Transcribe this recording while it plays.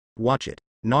Watch it,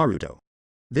 Naruto.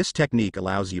 This technique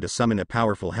allows you to summon a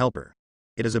powerful helper.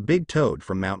 It is a big toad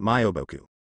from Mount Myoboku.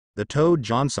 The toad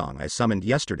Jonsong I summoned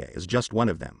yesterday is just one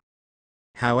of them.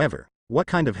 However, what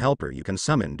kind of helper you can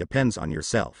summon depends on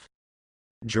yourself.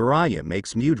 Jiraiya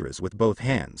makes mudras with both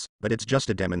hands, but it's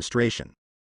just a demonstration.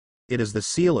 It is the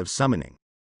seal of summoning.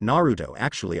 Naruto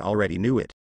actually already knew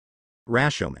it.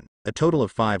 Rashomon, a total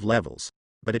of 5 levels,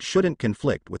 but it shouldn't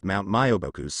conflict with Mount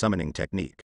Myoboku's summoning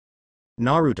technique.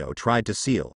 Naruto tried to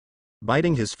seal.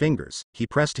 Biting his fingers, he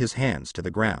pressed his hands to the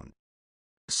ground.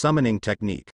 Summoning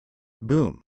technique.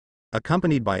 Boom.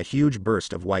 Accompanied by a huge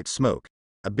burst of white smoke,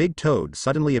 a big toad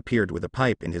suddenly appeared with a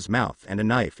pipe in his mouth and a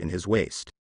knife in his waist.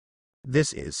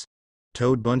 This is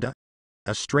Toad Bunta?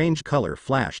 A strange color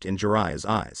flashed in Jiraiya's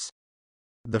eyes.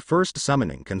 The first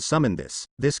summoning can summon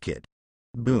this kid.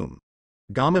 Boom.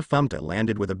 Gamma Fumta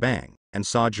landed with a bang, and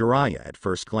saw Jiraiya at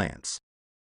first glance.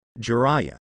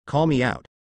 Jiraiya, call me out.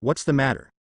 What's the matter?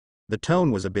 The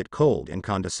tone was a bit cold and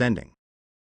condescending.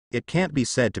 It can't be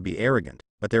said to be arrogant,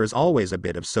 but there is always a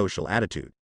bit of social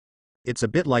attitude. It's a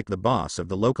bit like the boss of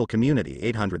the local community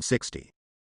 860.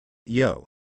 Yo.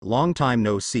 Long time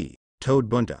no see, Toad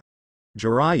Bunta.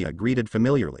 Jiraiya greeted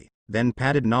familiarly, then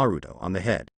patted Naruto on the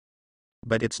head.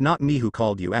 But it's not me who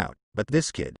called you out, but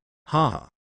this kid, haha.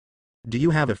 Do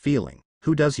you have a feeling,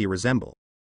 who does he resemble?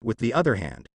 With the other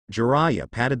hand, Jiraiya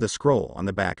patted the scroll on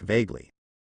the back vaguely.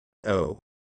 Oh.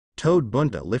 Toad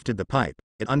Bunta lifted the pipe,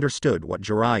 it understood what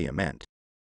Jiraiya meant.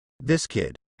 This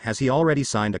kid, has he already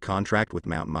signed a contract with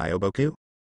Mount Myoboku?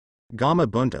 Gamma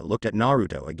Bunta looked at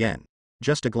Naruto again,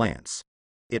 just a glance.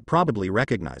 It probably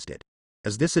recognized it.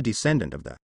 Is this a descendant of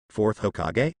the 4th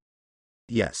Hokage?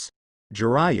 Yes.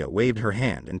 Jiraiya waved her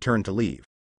hand and turned to leave.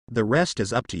 The rest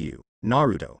is up to you,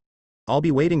 Naruto. I'll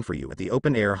be waiting for you at the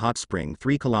open-air hot spring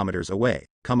 3 kilometers away,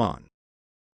 come on.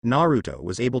 Naruto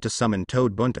was able to summon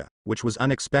Toad Bunta, which was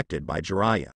unexpected by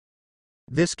Jiraiya.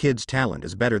 This kid's talent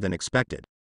is better than expected.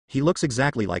 He looks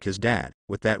exactly like his dad,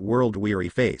 with that world-weary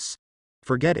face.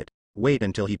 Forget it, wait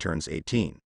until he turns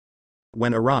 18.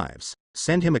 When arrives,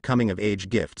 send him a coming-of-age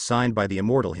gift signed by the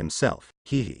immortal himself,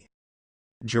 hee.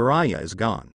 Jiraiya is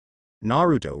gone.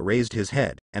 Naruto raised his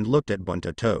head, and looked at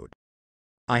Bunta Toad.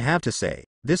 I have to say,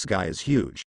 this guy is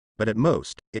huge, but at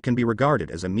most, it can be regarded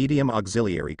as a medium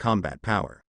auxiliary combat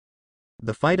power.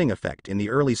 The fighting effect in the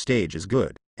early stage is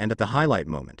good, and at the highlight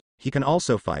moment, he can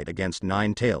also fight against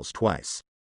Nine Tails twice.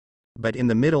 But in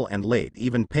the middle and late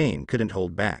even pain couldn't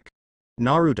hold back.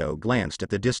 Naruto glanced at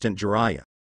the distant Jiraiya.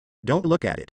 Don't look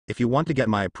at it, if you want to get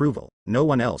my approval, no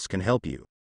one else can help you.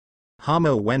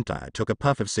 Hamo Wentai took a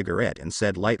puff of cigarette and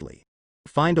said lightly.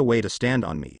 Find a way to stand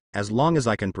on me, as long as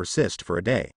I can persist for a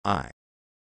day,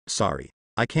 Sorry,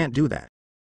 I can't do that.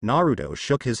 Naruto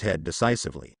shook his head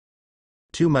decisively.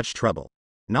 Too much trouble.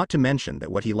 Not to mention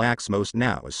that what he lacks most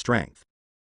now is strength.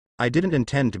 I didn't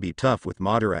intend to be tough with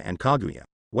Madara and Kaguya,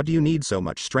 what do you need so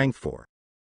much strength for?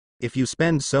 If you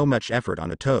spend so much effort on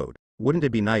a toad, wouldn't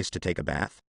it be nice to take a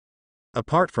bath?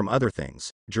 Apart from other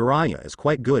things, Jiraiya is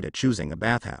quite good at choosing a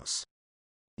bathhouse.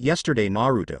 Yesterday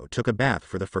Naruto took a bath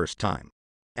for the first time.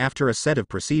 After a set of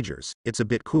procedures, it's a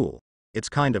bit cool, it's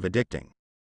kind of addicting.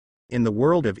 In the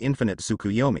world of infinite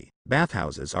Tsukuyomi,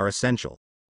 bathhouses are essential.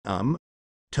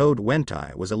 Toad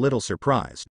Wentai was a little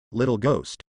surprised. Little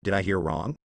ghost, did I hear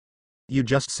wrong? You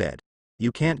just said.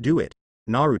 You can't do it.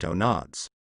 Naruto nods.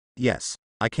 Yes,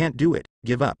 I can't do it,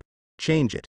 give up.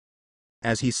 Change it.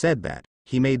 As he said that,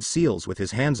 he made seals with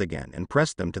his hands again and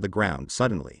pressed them to the ground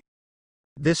suddenly.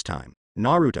 This time,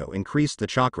 Naruto increased the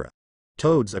chakra.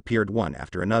 Toads appeared one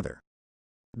after another.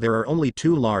 There are only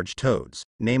 2 large toads,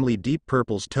 namely Deep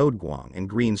Purple's Toad Guang and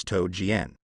Green's Toad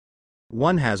Jian.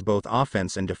 One has both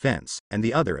offense and defense, and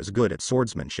the other is good at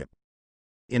swordsmanship.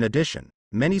 In addition,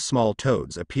 many small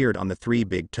toads appeared on the 3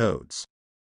 big toads.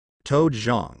 Toad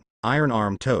Zhang, Iron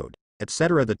Arm Toad,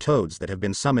 etc. The toads that have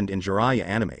been summoned in Jiraiya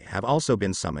anime have also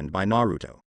been summoned by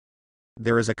Naruto.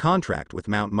 There is a contract with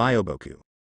Mount Myoboku.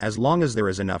 As long as there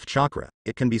is enough chakra,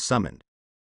 it can be summoned.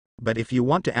 But if you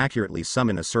want to accurately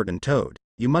summon a certain toad,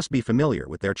 you must be familiar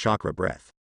with their chakra breath.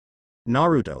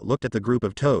 Naruto looked at the group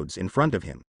of toads in front of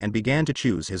him, and began to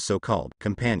choose his so-called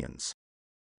companions.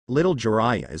 Little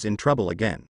Jiraiya is in trouble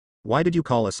again. Why did you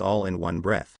call us all in one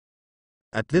breath?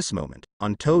 At this moment,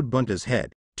 on Toad Bunta's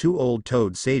head, 2 old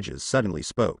toad sages suddenly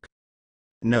spoke.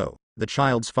 No, the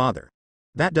child's father.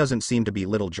 That doesn't seem to be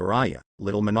little Jiraiya,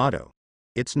 little Minato.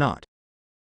 It's not.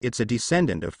 It's a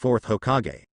descendant of 4th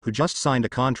Hokage, who just signed a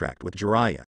contract with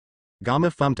Jiraiya.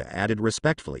 Gamma Fumta added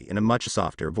respectfully in a much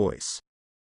softer voice.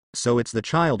 So it's the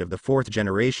child of the 4th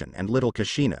generation and little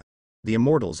Kushina. The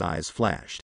immortal's eyes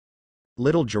flashed.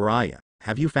 Little Jiraiya,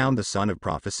 Have you found the son of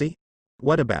prophecy?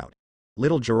 What about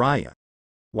little Jiraiya?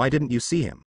 Why didn't you see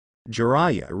him?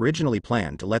 Jiraiya originally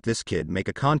planned to let this kid make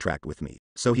a contract with me,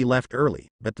 so he left early,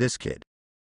 but this kid.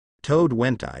 Toad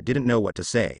Wentai didn't know what to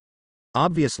say.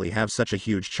 Obviously have such a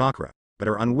huge chakra, but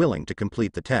are unwilling to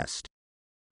complete the test.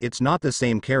 It's not the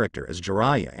same character as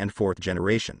Jiraiya and 4th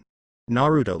generation.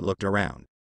 Naruto looked around.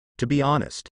 To be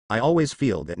honest, I always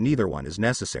feel that neither one is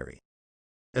necessary.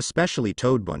 Especially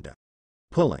Toad Bunta.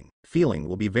 Feeling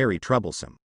will be very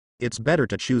troublesome. It's better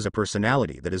to choose a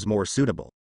personality that is more suitable.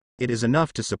 It is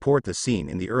enough to support the scene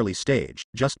in the early stage,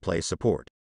 just play support.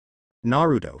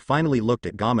 Naruto finally looked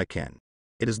at Gama-ken.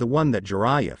 It is the one that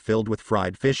Jiraiya filled with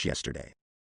fried fish yesterday.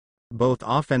 Both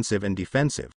offensive and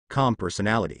defensive, calm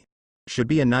personality. Should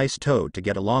be a nice toad to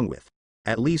get along with.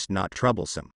 At least not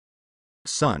troublesome.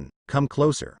 Son, come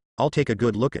closer, I'll take a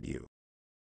good look at you.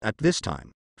 At this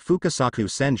time, Fukasaku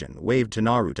Senjin waved to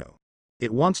Naruto.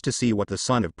 It wants to see what the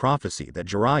son of prophecy that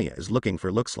Jiraiya is looking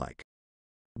for looks like.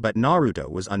 But Naruto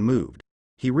was unmoved.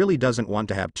 He really doesn't want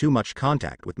to have too much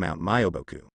contact with Mount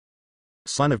Myoboku.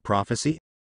 Son of prophecy?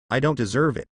 I don't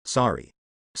deserve it, sorry.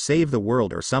 Save the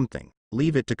world or something,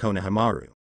 leave it to Konohamaru.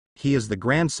 He is the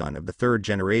grandson of the 3rd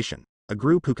generation, a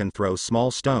group who can throw small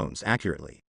stones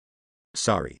accurately.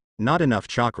 Sorry, not enough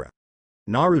chakra.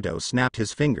 Naruto snapped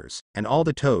his fingers, and all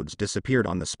the toads disappeared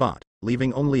on the spot,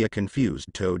 leaving only a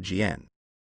confused Toad Jien.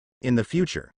 In the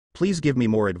future, please give me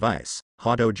more advice,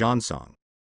 Hato Jonsong.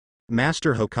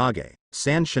 Master Hokage,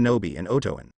 San Shinobi and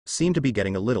Otoan seem to be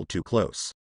getting a little too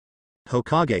close.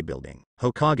 Hokage building,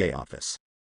 Hokage office.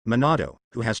 Minato,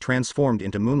 who has transformed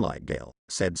into Moonlight Gale,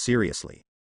 said seriously.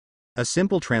 A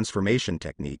simple transformation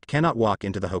technique cannot walk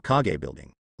into the Hokage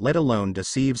building, let alone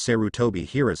deceive Sarutobi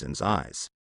Hiruzen's eyes.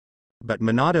 But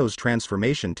Minato's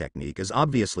transformation technique is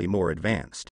obviously more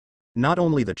advanced. Not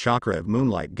only the chakra of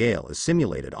Moonlight Gale is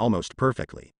simulated almost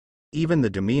perfectly. Even the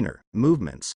demeanor,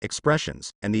 movements,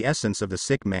 expressions, and the essence of the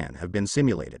sick man have been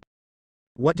simulated.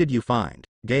 What did you find,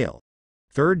 Gale?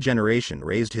 3rd generation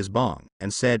raised his bong,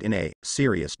 and said in a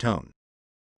serious tone.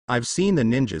 I've seen the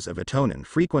ninjas of Itonin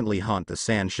frequently haunt the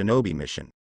San Shinobi mission.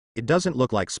 It doesn't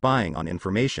look like spying on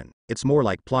information, it's more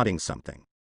like plotting something.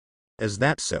 Is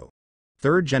that so?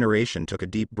 3rd generation took a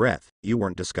deep breath. You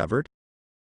weren't discovered?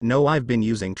 No, I've been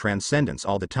using transcendence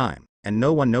all the time, and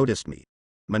no one noticed me.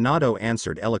 Minato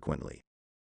answered eloquently.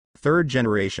 3rd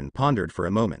generation pondered for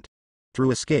a moment.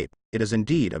 Through escape, it is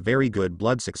indeed a very good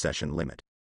blood succession limit.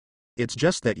 It's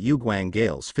just that Yu Guang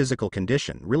Gale's physical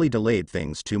condition really delayed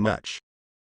things too much.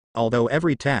 Although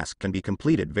every task can be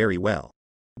completed very well.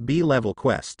 B-level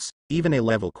quests, even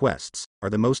A-level quests, are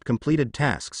the most completed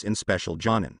tasks in Special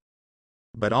Jonin.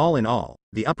 But all in all,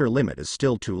 the upper limit is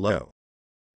still too low.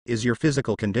 Is your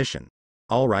physical condition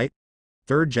all right?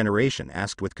 3rd generation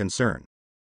asked with concern.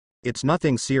 It's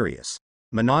nothing serious.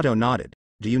 Minato nodded.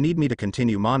 Do you need me to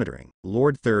continue monitoring,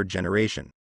 Lord 3rd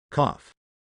generation? Cough.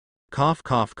 Cough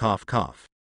cough cough cough.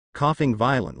 Coughing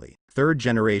violently, 3rd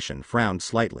generation frowned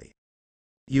slightly.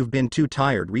 You've been too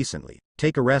tired recently,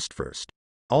 take a rest first.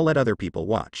 I'll let other people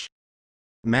watch.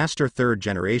 Master 3rd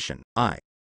generation,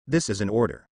 This is an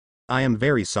order. I am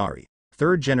very sorry.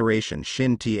 3rd generation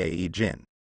Shin Tae Jin.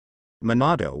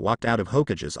 Minato walked out of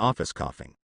Hokage's office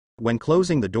coughing. When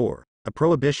closing the door, a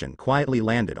prohibition quietly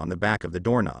landed on the back of the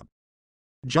doorknob.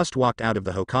 Just walked out of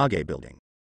the Hokage building.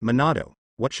 Minato,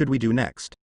 what should we do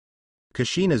next?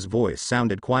 Kushina's voice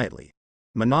sounded quietly.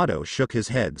 Minato shook his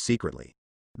head secretly.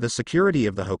 The security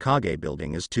of the Hokage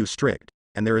building is too strict,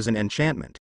 and there is an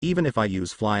enchantment. Even if I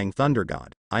use Flying Thunder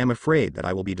God, I am afraid that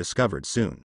I will be discovered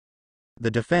soon.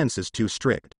 The defense is too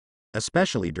strict,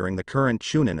 especially during the current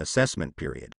Chunin assessment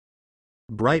period.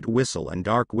 Bright whistle and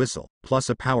dark whistle, plus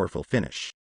a powerful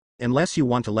finish. Unless you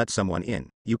want to let someone in,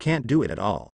 you can't do it at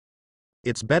all.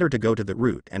 It's better to go to the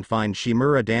route and find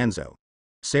Shimura Danzo.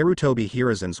 Sarutobi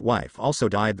Hiruzen's wife also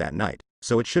died that night,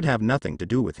 so it should have nothing to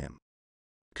do with him.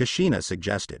 Kushina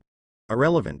suggested.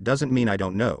 Irrelevant doesn't mean I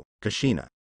don't know, Kushina.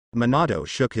 Minato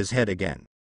shook his head again.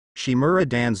 Shimura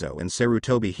Danzo and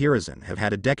Sarutobi Hiruzen have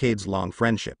had a decades-long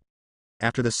friendship.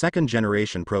 After the 2nd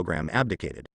generation program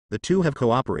abdicated, the two have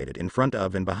cooperated in front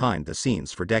of and behind the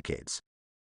scenes for decades.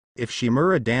 If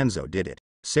Shimura Danzo did it,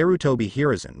 Sarutobi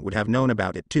Hiruzen would have known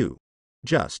about it too.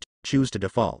 Just choose to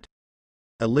default.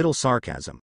 A little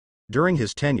sarcasm. During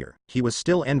his tenure, he was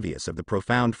still envious of the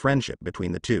profound friendship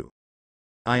between the two.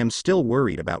 I am still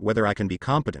worried about whether I can be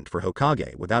competent for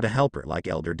Hokage without a helper like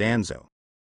Elder Danzo.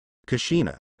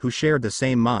 Kushina, who shared the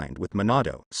same mind with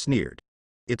Minato, sneered.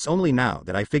 It's only now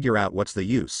that I figure out what's the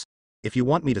use. If you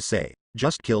want me to say,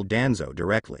 just kill Danzo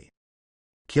directly.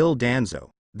 Kill Danzo,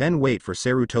 Then wait for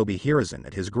Sarutobi Hiruzen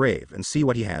at his grave and see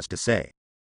what he has to say.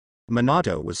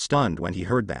 Minato was stunned when he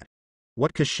heard that.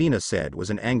 What Kushina said was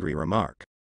an angry remark.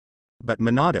 But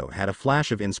Minato had a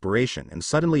flash of inspiration and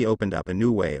suddenly opened up a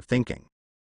new way of thinking.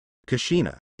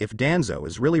 Kushina, if Danzo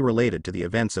is really related to the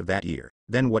events of that year,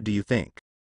 then what do you think?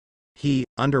 He,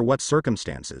 under what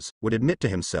circumstances, would admit to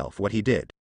himself what he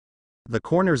did? The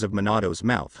corners of Minato's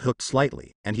mouth hooked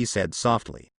slightly, and he said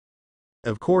softly.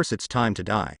 Of course it's time to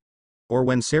die. Or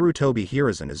when Sarutobi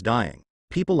Hiruzen is dying,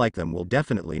 people like them will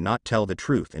definitely not tell the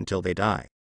truth until they die.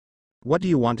 What do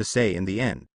you want to say in the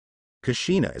end?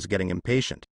 Kushina is getting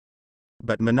impatient.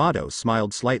 But Minato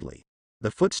smiled slightly.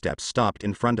 The footsteps stopped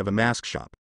in front of a mask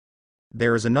shop.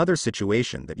 There is another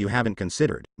situation that you haven't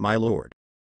considered, my lord.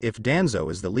 If Danzo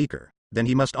is the leaker, then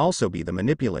he must also be the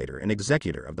manipulator and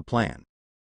executor of the plan.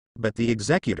 But the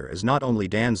executor is not only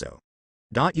Danzo.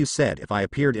 You said if I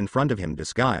appeared in front of him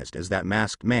disguised as that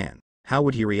masked man, how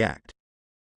would he react?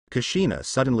 Kushina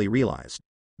suddenly realized.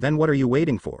 Then what are you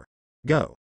waiting for?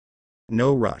 Go.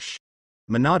 No rush.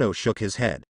 Minato shook his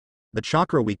head. The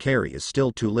chakra we carry is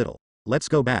still too little. Let's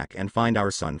go back and find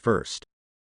our son first.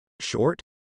 Short?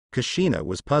 Kushina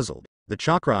was puzzled. The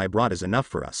chakra I brought is enough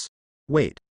for us.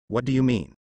 Wait, what do you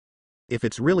mean? If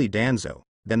it's really Danzo,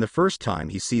 then the first time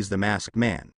he sees the masked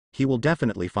man, he will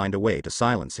definitely find a way to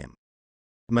silence him.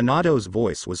 Minato's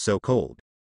voice was so cold.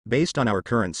 Based on our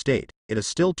current state, it is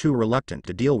still too reluctant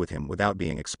to deal with him without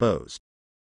being exposed.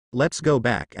 Let's go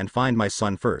back and find my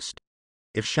son first.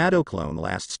 If Shadow Clone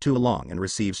lasts too long and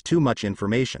receives too much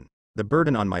information, the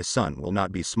burden on my son will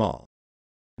not be small.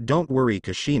 Don't worry,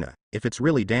 Kushina, if it's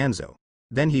really Danzo,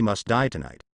 then he must die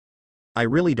tonight. I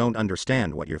really don't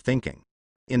understand what you're thinking.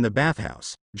 In the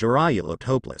bathhouse, Jiraiya looked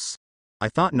hopeless. I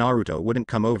thought Naruto wouldn't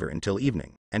come over until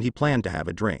evening, and he planned to have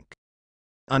a drink.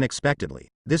 Unexpectedly,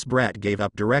 this brat gave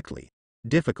up directly.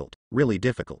 Difficult, really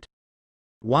difficult.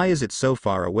 Why is it so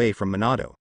far away from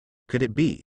Minato? Could it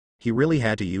be he really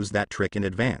had to use that trick in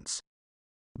advance?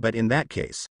 But in that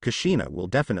case, Kushina will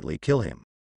definitely kill him.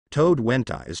 Toad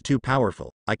Wentai is too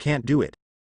powerful, I can't do it.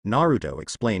 Naruto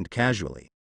explained casually.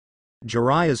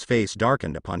 Jiraiya's face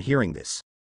darkened upon hearing this.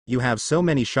 You have so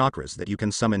many chakras that you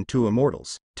can summon two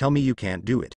immortals, tell me you can't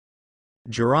do it.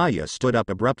 Jiraiya stood up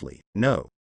abruptly. No.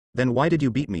 Then why did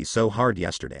you beat me so hard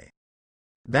yesterday?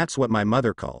 That's what my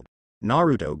mother called.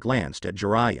 Naruto glanced at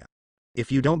Jiraiya.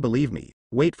 If you don't believe me,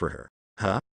 wait for her.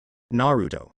 Huh?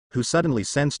 Naruto, who suddenly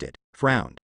sensed it,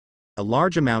 frowned. A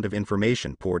large amount of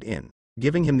information poured in,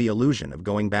 giving him the illusion of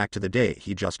going back to the day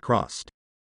he just crossed.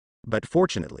 But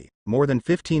fortunately, more than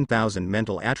 15,000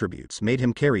 mental attributes made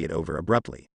him carry it over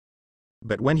abruptly.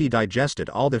 But when he digested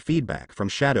all the feedback from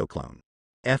Shadow Clone,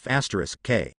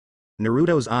 F*K,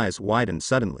 Naruto's eyes widened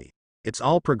suddenly. It's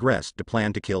all progressed to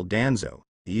plan to kill Danzo,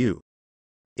 you.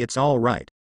 It's all right.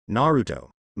 Naruto,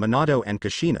 Minato and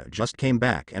Kushina just came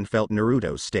back and felt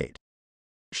Naruto's state.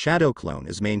 Shadow Clone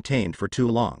is maintained for too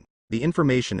long, the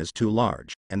information is too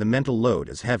large, and the mental load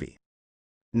is heavy.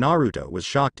 Naruto was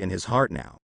shocked in his heart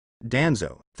now.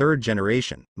 Danzo, third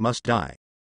generation, must die.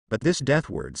 But this death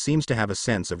word seems to have a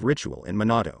sense of ritual in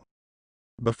Minato.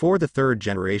 Before the third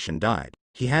generation died,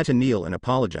 he had to kneel and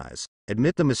apologize,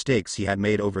 admit the mistakes he had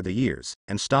made over the years,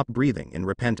 and stop breathing in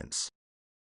repentance.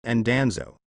 And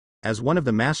Danzo, as one of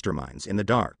the masterminds in the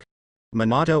dark,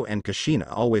 Minato and Kushina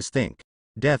always think,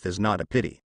 death is not a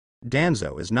pity.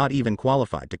 Danzo is not even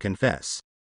qualified to confess.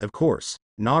 Of course,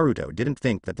 Naruto didn't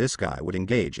think that this guy would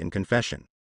engage in confession.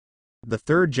 The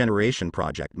third generation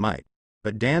project might,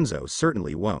 but Danzo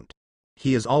certainly won't.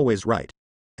 He is always right.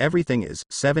 Everything is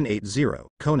 780,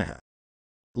 Konoha.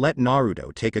 Let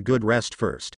Naruto take a good rest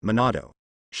first, Minato.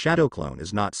 Shadow Clone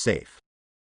is not safe.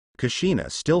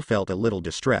 Kushina still felt a little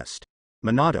distressed.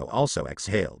 Minato also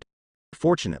exhaled.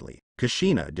 Fortunately,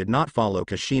 Kushina did not follow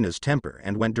Kushina's temper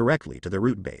and went directly to the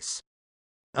root base.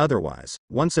 Otherwise,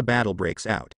 once a battle breaks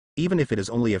out, even if it is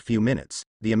only a few minutes,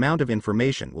 the amount of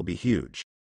information will be huge.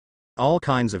 All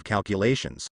kinds of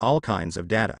calculations, all kinds of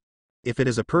data. If it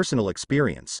is a personal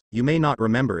experience, you may not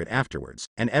remember it afterwards,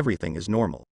 and everything is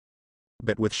normal.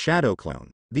 But with Shadow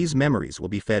Clone, these memories will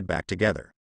be fed back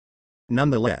together.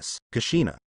 Nonetheless,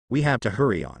 Kushina, we have to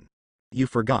hurry on. You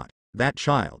forgot, that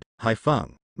child,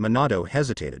 Haifeng, Minato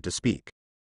hesitated to speak.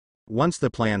 Once the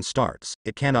plan starts,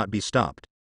 it cannot be stopped.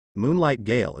 Moonlight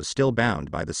Gale is still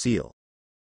bound by the seal.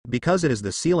 Because it is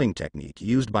the sealing technique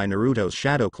used by Naruto's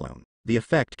Shadow Clone, the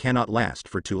effect cannot last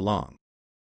for too long.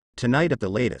 Tonight at the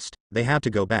latest, they have to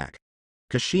go back.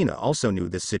 Kushina also knew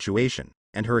this situation,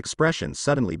 and her expression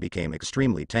suddenly became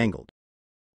extremely tangled.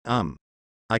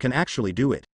 I can actually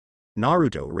do it.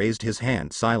 Naruto raised his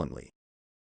hand silently.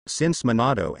 Since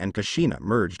Minato and Kushina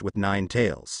merged with Nine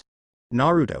Tails,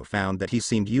 Naruto found that he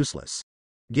seemed useless.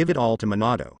 Give it all to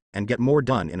Minato, and get more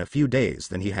done in a few days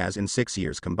than he has in 6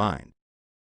 years combined.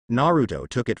 Naruto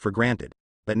took it for granted,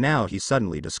 but now he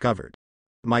suddenly discovered.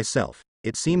 Myself,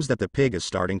 it seems that the pig is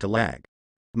starting to lag.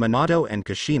 Minato and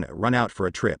Kushina run out for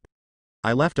a trip.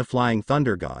 I left a flying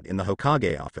thunder god in the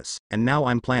Hokage office, and now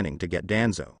I'm planning to get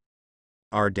Danzo.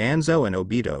 Are Danzo and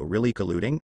Obito really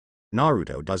colluding?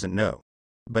 Naruto doesn't know.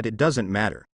 But it doesn't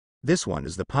matter. This one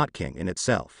is the pot king in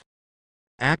itself.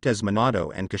 Act as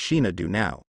Minato and Kushina do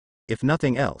now. If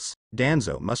nothing else,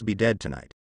 Danzo must be dead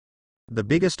tonight. The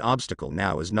biggest obstacle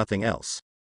now is nothing else.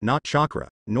 Not chakra,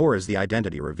 nor is the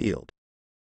identity revealed.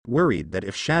 Worried that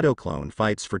if Shadow Clone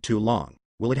fights for too long,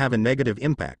 will it have a negative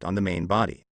impact on the main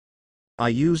body? I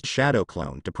used Shadow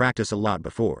Clone to practice a lot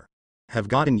before. Have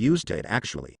gotten used to it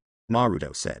actually,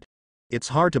 Naruto said. It's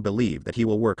hard to believe that he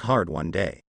will work hard one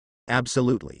day.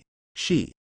 Absolutely.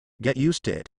 Get used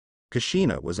to it.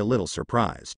 Kushina was a little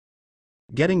surprised.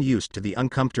 Getting used to the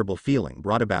uncomfortable feeling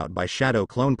brought about by Shadow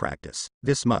Clone practice,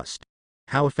 this must.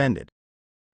 How offended?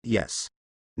 Yes.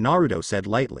 Naruto said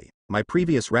lightly, my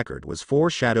previous record was 4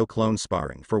 Shadow Clone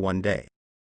sparring for one day.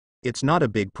 It's not a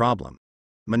big problem.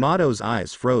 Minato's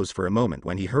eyes froze for a moment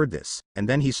when he heard this, and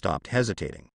then he stopped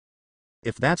hesitating.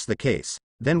 If that's the case,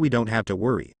 then we don't have to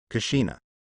worry, Kushina.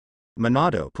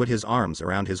 Minato put his arms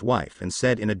around his wife and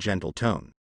said in a gentle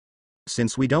tone.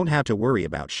 Since we don't have to worry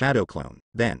about Shadow Clone,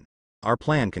 then, our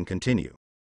plan can continue.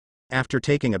 After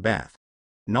taking a bath,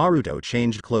 Naruto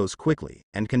changed clothes quickly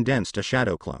and condensed a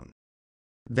Shadow Clone.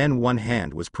 Then one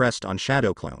hand was pressed on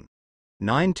Shadow Clone.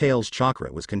 Nine Tails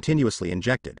chakra was continuously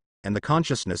injected, and the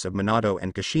consciousness of Minato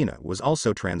and Kushina was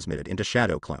also transmitted into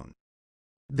Shadow Clone.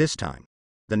 This time,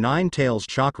 the Nine Tails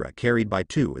chakra carried by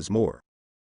 2 is more.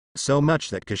 So much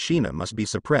that Kushina must be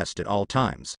suppressed at all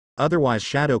times, otherwise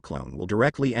Shadow Clone will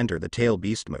directly enter the Tail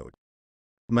Beast mode.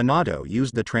 Minato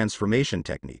used the transformation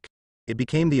technique. It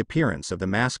became the appearance of the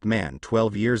masked man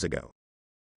 12 years ago.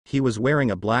 He was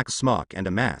wearing a black smock and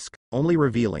a mask, only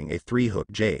revealing a 3-hook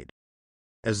jade.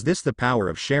 Is this the power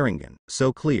of Sharingan,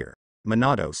 so clear?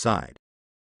 Minato sighed.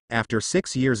 After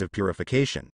 6 years of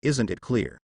purification, isn't it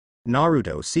clear?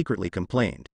 Naruto secretly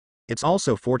complained. It's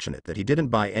also fortunate that he didn't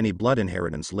buy any blood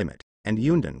inheritance limit, and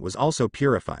Yundan was also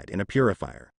purified in a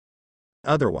purifier.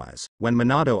 Otherwise, when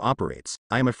Minato operates,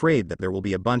 I am afraid that there will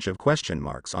be a bunch of question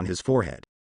marks on his forehead.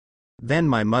 Then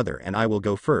my mother and I will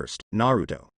go first,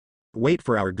 Naruto. Wait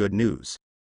for our good news.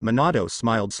 Minato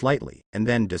smiled slightly, and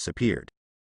then disappeared.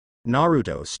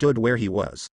 Naruto stood where he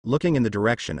was, looking in the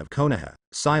direction of Konoha,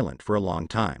 silent for a long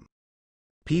time.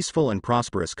 Peaceful and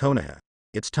prosperous Konoha.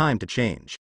 It's time to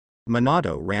change.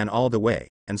 Minato ran all the way,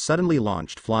 and suddenly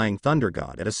launched Flying Thunder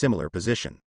God at a similar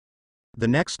position. The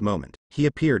next moment, he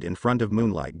appeared in front of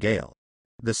Moonlight Gale.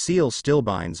 The seal still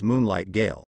binds Moonlight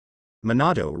Gale.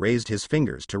 Minato raised his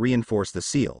fingers to reinforce the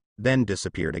seal, then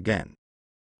disappeared again.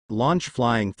 Launch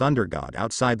Flying Thunder God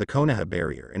outside the Konoha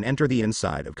barrier and enter the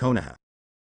inside of Konoha.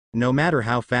 No matter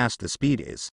how fast the speed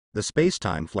is, the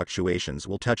space-time fluctuations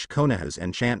will touch Konoha's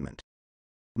enchantment.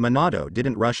 Minato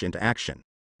didn't rush into action.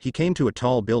 He came to a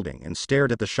tall building and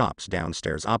stared at the shops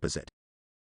downstairs opposite.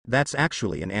 That's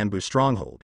actually an Anbu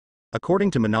stronghold.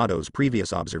 According to Minato's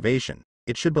previous observation,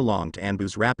 it should belong to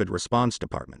Anbu's rapid response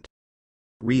department.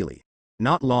 Really?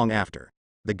 Not long after,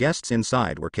 the guests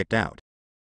inside were kicked out.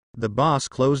 The boss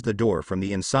closed the door from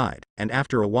the inside, and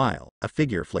after a while, a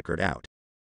figure flickered out.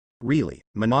 Really?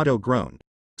 Minato groaned.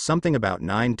 Something about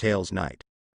Nine Tails Night.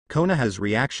 Konoha's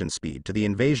reaction speed to the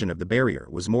invasion of the barrier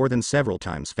was more than several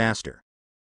times faster.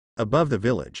 Above the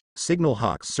village, signal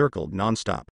hawks circled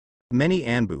non-stop. Many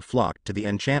Anbu flocked to the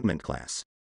enchantment class.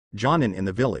 Jonin in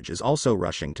the village is also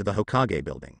rushing to the Hokage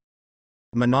building.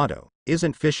 Minato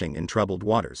isn't fishing in troubled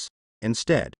waters.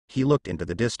 Instead, he looked into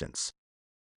the distance.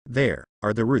 There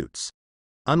are the roots.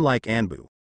 Unlike Anbu,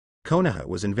 Konoha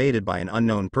was invaded by an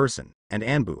unknown person, and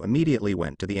Anbu immediately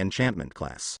went to the enchantment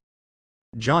class.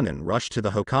 Jonin rushed to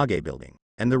the Hokage building,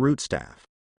 and the root staff.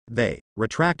 They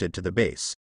retracted to the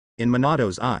base. In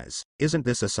Minato's eyes, isn't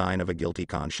this a sign of a guilty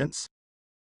conscience?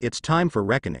 It's time for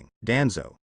reckoning,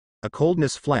 Danzo. A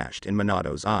coldness flashed in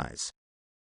Minato's eyes.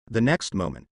 The next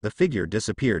moment, the figure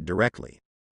disappeared directly.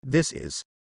 This is.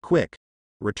 Quick.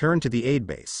 Return to the aid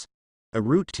base. A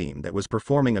root team that was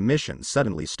performing a mission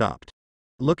suddenly stopped.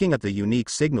 Looking at the unique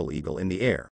signal eagle in the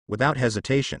air, without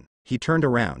hesitation, he turned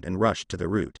around and rushed to the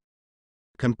root.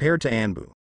 Compared to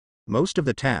Anbu, most of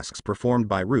the tasks performed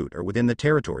by Root are within the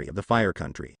territory of the Fire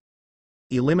Country.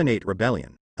 Eliminate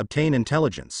rebellion, obtain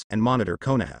intelligence, and monitor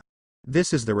Konoha.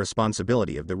 This is the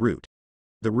responsibility of the Root.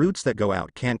 The roots that go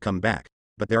out can't come back,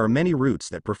 but there are many roots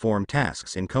that perform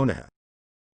tasks in Konoha.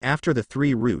 After the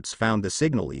 3 roots found the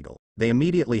signal eagle, they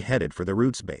immediately headed for the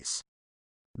root's base.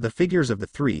 The figures of the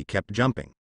 3 kept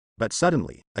jumping. But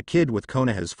suddenly, a kid with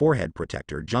Konoha's forehead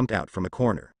protector jumped out from a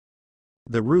corner.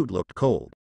 The root looked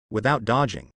cold. Without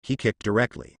dodging, he kicked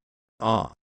directly.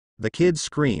 Ah! The kid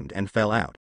screamed and fell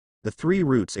out. The 3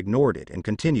 roots ignored it and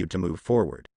continued to move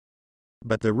forward.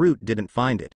 But the root didn't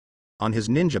find it. On his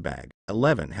ninja bag,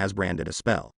 11 has branded a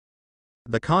spell.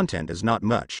 The content is not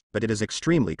much, but it is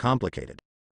extremely complicated.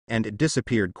 And it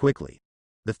disappeared quickly.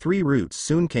 The 3 roots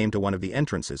soon came to one of the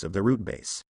entrances of the root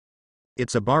base.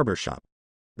 It's a barber shop.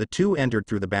 The 2 entered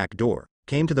through the back door,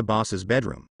 came to the boss's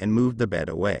bedroom, and moved the bed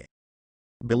away.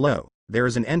 Below, there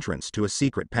is an entrance to a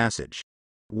secret passage.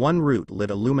 1 root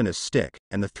lit a luminous stick,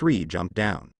 and the 3 jumped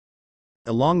down.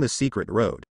 Along the secret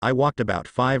road, I walked about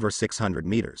 500 or 600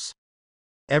 meters.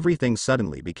 Everything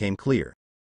suddenly became clear.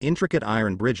 Intricate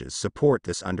iron bridges support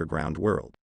this underground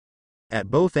world. At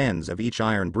both ends of each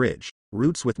iron bridge,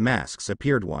 roots with masks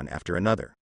appeared one after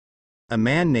another. A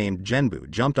man named Genbu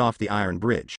jumped off the iron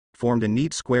bridge, formed a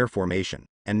neat square formation,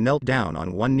 and knelt down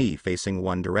on one knee facing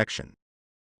one direction.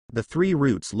 The 3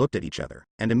 roots looked at each other,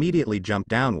 and immediately jumped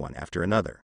down one after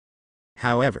another.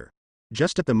 However,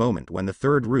 just at the moment when the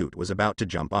 3rd root was about to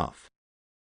jump off,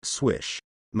 swish!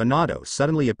 Minato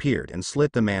suddenly appeared and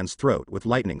slit the man's throat with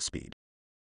lightning speed.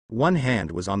 One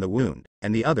hand was on the wound,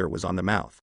 and the other was on the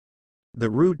mouth. The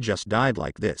root just died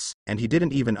like this, and he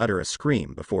didn't even utter a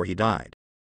scream before he died.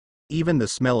 Even the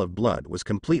smell of blood was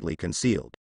completely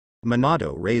concealed.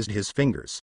 Minato raised his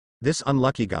fingers. This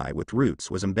unlucky guy with roots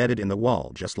was embedded in the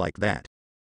wall just like that.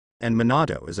 And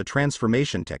Minato is a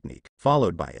transformation technique,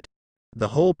 followed by it. The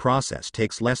whole process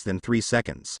takes less than 3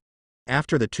 seconds.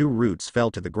 After the 2 roots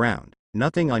fell to the ground,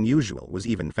 nothing unusual was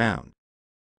even found.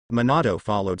 Minato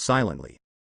followed silently.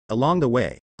 Along the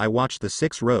way, I watched the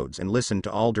 6 roads and listened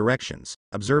to all directions,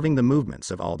 observing the movements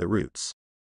of all the roots.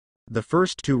 The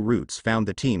first 2 roots found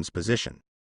the team's position.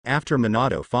 After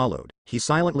Minato followed, he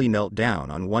silently knelt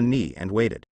down on one knee and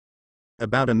waited.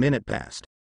 About a minute passed.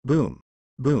 Boom,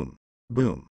 boom,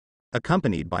 boom.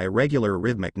 Accompanied by a regular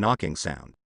rhythmic knocking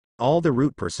sound. All the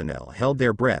root personnel held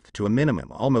their breath to a minimum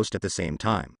almost at the same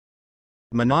time.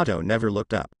 Minato never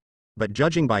looked up. But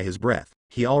judging by his breath,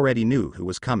 he already knew who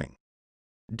was coming.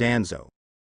 Danzo.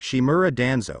 Shimura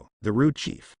Danzo, the root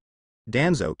chief.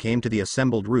 Danzo came to the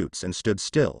assembled roots and stood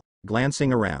still,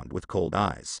 glancing around with cold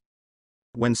eyes.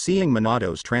 When seeing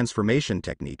Minato's transformation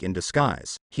technique in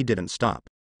disguise, he didn't stop.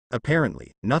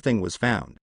 Apparently, nothing was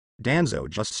found. Danzo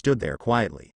just stood there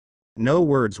quietly. No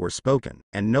words were spoken,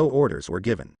 and no orders were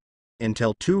given.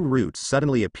 Until 2 roots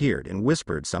suddenly appeared and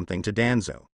whispered something to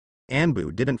Danzo.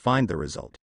 Anbu didn't find the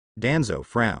result. Danzo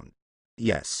frowned.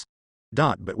 Yes.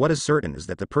 But what is certain is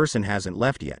that the person hasn't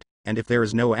left yet, and if there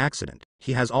is no accident,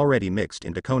 he has already mixed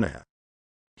into Konoha.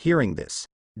 Hearing this,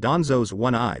 Danzo's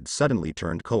one-eyed suddenly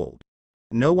turned cold.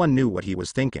 No one knew what he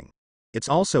was thinking. It's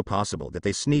also possible that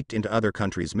they sneaked into other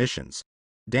countries' missions,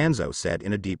 Danzo said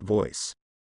in a deep voice.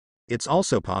 It's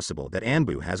also possible that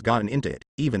Anbu has gotten into it,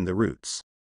 even the roots.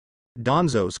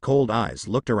 Danzo's cold eyes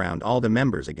looked around all the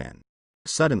members again.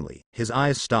 Suddenly, his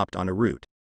eyes stopped on a root.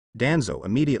 Danzo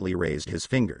immediately raised his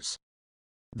fingers.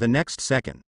 The next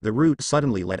second, the root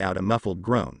suddenly let out a muffled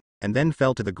groan, and then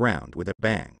fell to the ground with a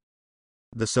bang.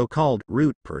 The so-called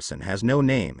root person has no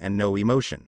name and no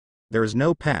emotion. There is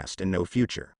no past and no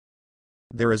future.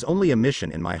 There is only a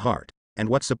mission in my heart, and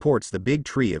what supports the big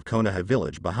tree of Konoha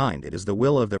village behind it is the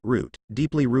will of the root,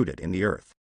 deeply rooted in the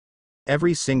earth.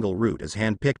 Every single root is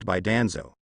handpicked by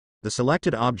Danzo. The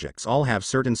selected objects all have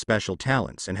certain special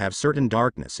talents and have certain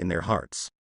darkness in their hearts.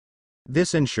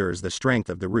 This ensures the strength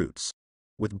of the roots.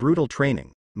 With brutal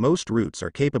training, most roots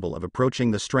are capable of approaching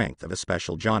the strength of a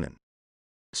special Jonin.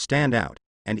 Stand out,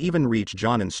 and even reach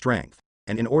Jonin strength,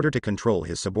 and in order to control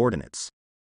his subordinates.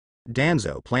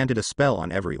 Danzo planted a spell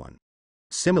on everyone.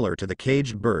 Similar to the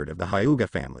caged bird of the Hyuga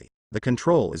family, the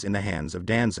control is in the hands of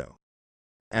Danzo.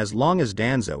 As long as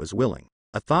Danzo is willing,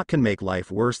 a thought can make life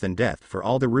worse than death for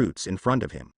all the roots in front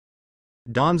of him.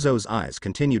 Danzo's eyes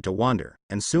continued to wander,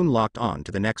 and soon locked on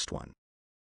to the next one.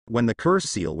 When the curse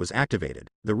seal was activated,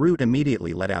 the root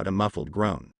immediately let out a muffled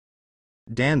groan.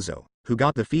 Danzo, who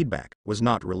got the feedback, was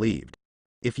not relieved.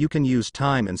 If you can use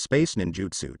time and space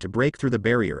ninjutsu to break through the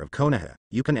barrier of Konoha,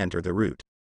 you can enter the root.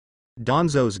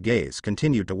 Danzo's gaze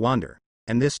continued to wander,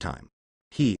 and this time,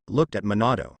 he looked at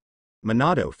Minato.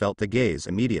 Minato felt the gaze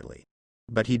immediately.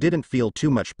 But he didn't feel too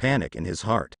much panic in his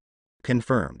heart.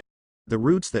 Confirmed. The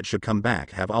roots that should come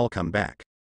back have all come back.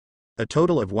 A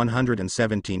total of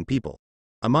 117 people.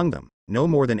 Among them, no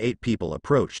more than 8 people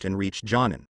approached and reached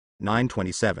Jonin.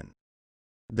 927.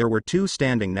 There were 2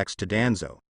 standing next to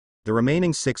Danzo. The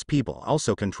remaining 6 people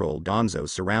also controlled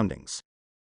Danzo's surroundings.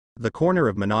 The corner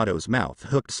of Minato's mouth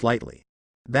hooked slightly.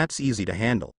 That's easy to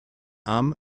handle.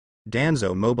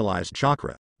 Danzo mobilized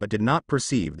chakra, but did not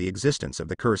perceive the existence of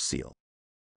the curse seal.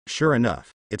 Sure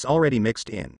enough, it's already mixed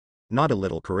in. Not a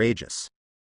little courageous.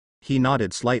 He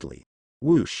nodded slightly.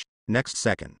 Whoosh, next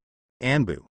second.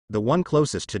 Anbu, the one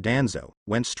closest to Danzo,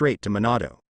 went straight to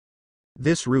Minato.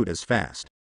 This route is fast.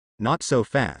 Not so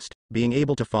fast, being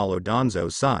able to follow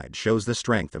Danzo's side shows the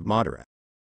strength of Madara.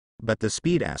 But the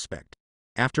speed aspect.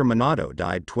 After Minato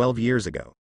died 12 years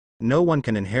ago, no one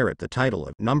can inherit the title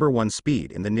of #1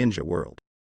 speed in the ninja world.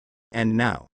 And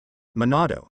now,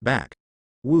 Minato, back.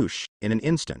 Whoosh, in an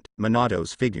instant,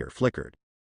 Minato's figure flickered.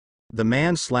 The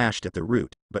man slashed at the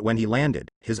root, but when he landed,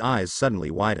 his eyes suddenly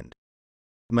widened.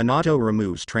 Minato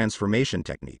removes transformation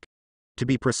technique. To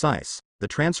be precise, the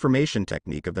transformation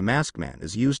technique of the masked man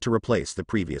is used to replace the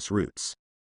previous roots.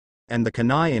 And the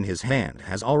kunai in his hand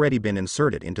has already been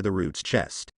inserted into the root's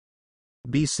chest.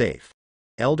 Be safe.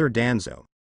 Elder Danzo.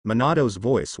 Minato's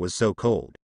voice was so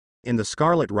cold. In the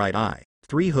scarlet right eye,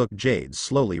 3 hooked jades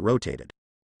slowly rotated.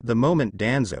 The moment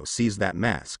Danzo sees that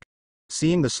mask,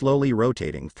 seeing the slowly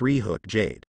rotating 3 hooked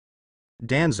jade,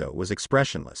 Danzo was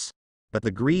expressionless, but the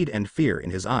greed and fear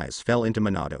in his eyes fell into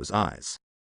Minato's eyes.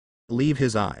 Leave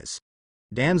his eyes.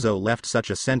 Danzo left such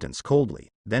a sentence coldly,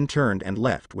 then turned and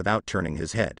left without turning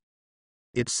his head.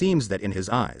 It seems that in his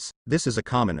eyes, this is a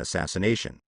common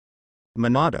assassination.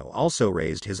 Minato also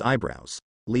raised his eyebrows.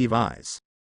 Leave eyes.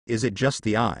 Is it just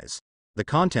the eyes? The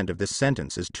content of this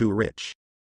sentence is too rich.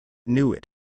 Knew it.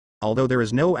 Although there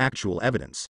is no actual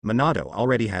evidence, Minato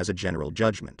already has a general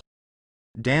judgment.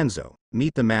 Danzo,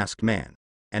 meet the masked man.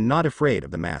 And not afraid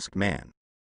of the masked man.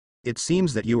 It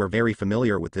seems that you are very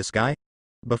familiar with this guy?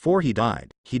 Before he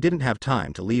died, he didn't have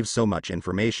time to leave so much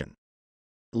information.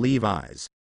 Leave eyes.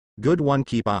 Good one,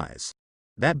 keep eyes.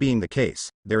 That being the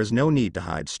case, there is no need to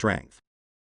hide strength.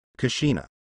 Kushina.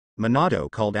 Minato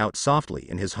called out softly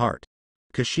in his heart.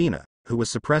 Kushina, who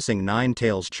was suppressing Nine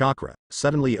Tails chakra,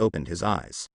 suddenly opened his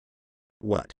eyes.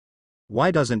 What?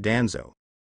 Why doesn't Danzo?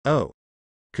 Oh.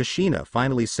 Kushina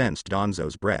finally sensed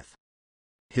Danzo's breath.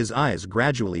 His eyes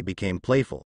gradually became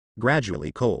playful,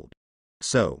 gradually cold.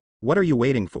 So, what are you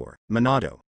waiting for,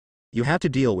 Minato? You have to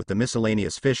deal with the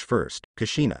miscellaneous fish first,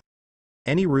 Kushina.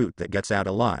 Any root that gets out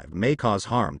alive may cause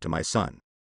harm to my son.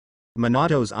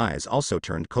 Minato's eyes also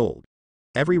turned cold.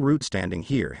 Every root standing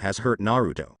here has hurt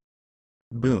Naruto.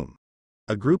 Boom.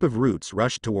 A group of roots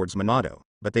rushed towards Minato,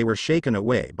 but they were shaken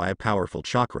away by a powerful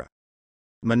chakra.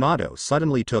 Minato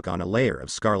suddenly took on a layer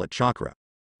of scarlet chakra.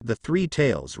 The 3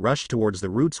 tails rushed towards the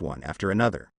roots one after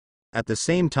another. At the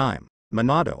same time,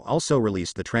 Minato also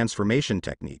released the transformation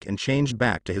technique and changed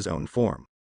back to his own form.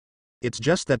 It's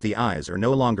just that the eyes are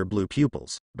no longer blue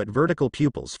pupils, but vertical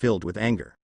pupils filled with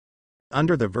anger.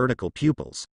 Under the vertical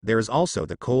pupils, there is also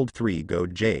the cold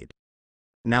 3-goad jade.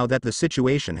 Now that the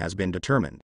situation has been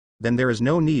determined, then there is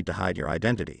no need to hide your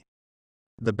identity.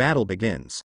 The battle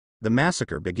begins. The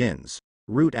massacre begins.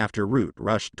 Root after root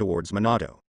rushed towards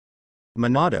Minato.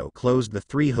 Minato closed the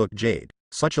 3-hooked jade.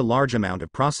 Such a large amount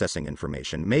of processing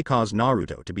information may cause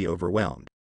Naruto to be overwhelmed.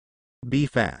 Be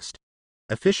fast.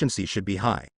 Efficiency should be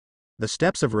high. The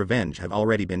steps of revenge have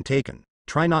already been taken.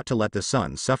 Try not to let the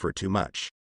son suffer too much.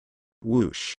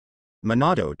 Whoosh.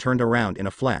 Minato turned around in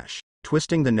a flash,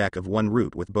 twisting the neck of one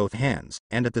root with both hands,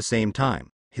 and at the same time,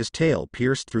 his tail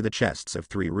pierced through the chests of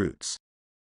 3 roots.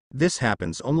 This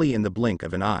happens only in the blink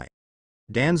of an eye.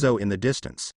 Danzo in the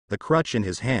distance, the crutch in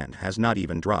his hand has not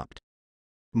even dropped.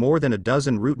 More than a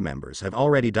dozen root members have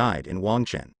already died in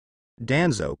Wangchen.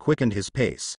 Danzo quickened his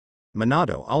pace.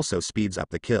 Minato also speeds up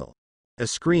the kill. A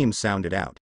scream sounded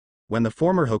out. When the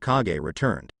former Hokage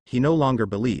returned, he no longer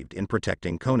believed in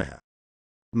protecting Konoha.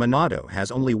 Minato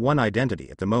has only one identity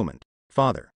at the moment: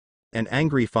 father. An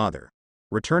angry father.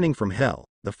 Returning from hell,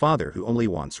 the father who only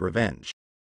wants revenge.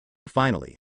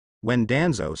 Finally, when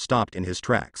Danzo stopped in his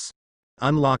tracks,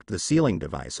 unlocked the sealing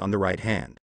device on the right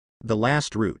hand. The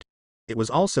last root. It was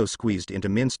also squeezed into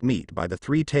minced meat by the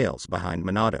 3 tails behind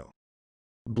Minato.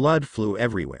 Blood flew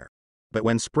everywhere. But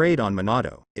when sprayed on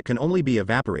Minato, it can only be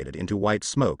evaporated into white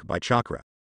smoke by chakra.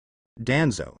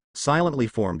 Danzo silently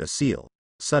formed a seal.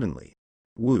 Suddenly.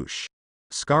 Whoosh.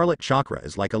 Scarlet chakra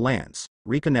is like a lance.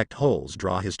 Reconnect holes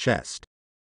draw his chest.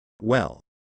 Well.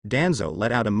 Danzo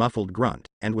let out a muffled grunt,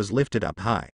 and was lifted up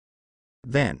high.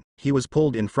 Then, he was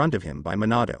pulled in front of him by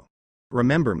Minato.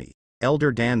 Remember me,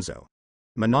 Elder Danzo.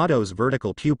 Minato's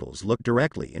vertical pupils looked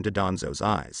directly into Danzo's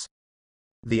eyes.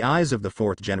 The eyes of the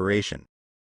 4th generation.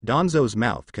 Danzo's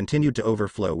mouth continued to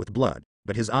overflow with blood,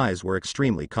 but his eyes were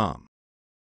extremely calm.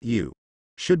 You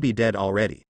should be dead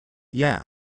already. Yeah.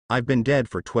 I've been dead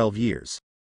for 12 years.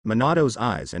 Minato's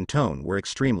eyes and tone were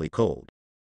extremely cold.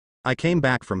 I came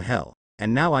back from hell,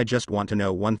 and now I just want to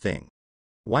know one thing.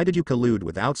 Why did you collude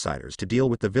with outsiders to deal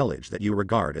with the village that you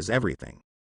regard as everything?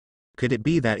 Could it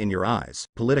be that in your eyes,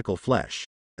 political flesh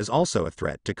is also a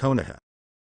threat to Konoha?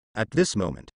 At this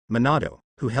moment, Minato,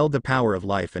 who held the power of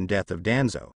life and death of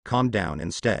Danzo, calmed down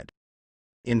instead.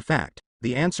 In fact,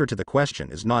 the answer to the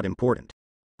question is not important.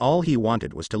 All he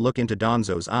wanted was to look into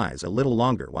Danzo's eyes a little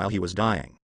longer while he was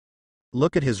dying.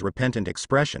 Look at his repentant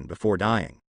expression before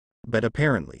dying. But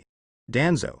apparently,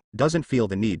 Danzo doesn't feel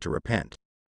the need to repent.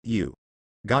 You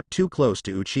got too close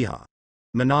to Uchiha.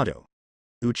 Minato.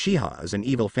 Uchiha is an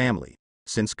evil family.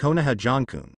 Since Konoha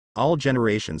Jonkun, all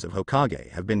generations of Hokage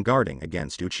have been guarding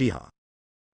against Uchiha.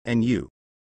 And you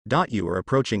are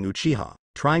approaching Uchiha,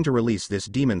 trying to release this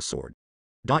demon sword.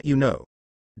 You know.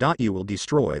 You will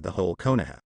destroy the whole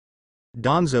Konoha.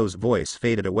 Danzo's voice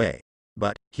faded away,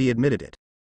 but he admitted it.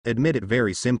 Admit it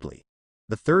very simply.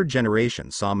 The third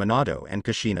generation saw Minato and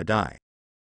Kushina die.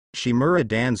 Shimura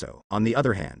Danzo, on the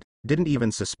other hand, didn't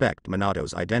even suspect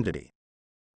Minato's identity.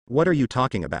 What are you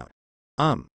talking about?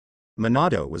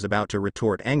 Minato was about to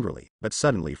retort angrily, but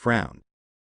suddenly frowned.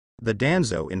 The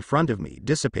Danzo in front of me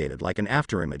dissipated like an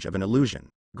afterimage of an illusion,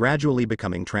 gradually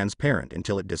becoming transparent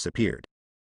until it disappeared.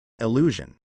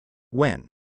 Illusion. When?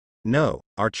 No,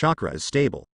 our chakra is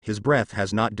stable, his breath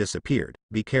has not disappeared,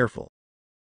 be careful.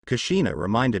 Kushina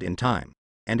reminded in time,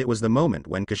 and it was the moment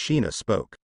when Kushina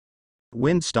spoke.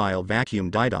 Wind-style vacuum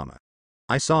daidama.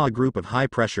 I saw a group of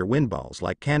high-pressure wind balls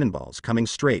like cannonballs coming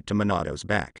straight to Minato's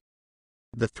back.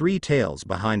 The three tails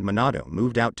behind Minato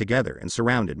moved out together and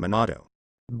surrounded Minato.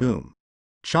 Boom.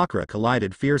 Chakra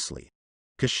collided fiercely.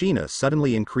 Kushina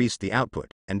suddenly increased the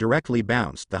output, and directly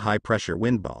bounced the high-pressure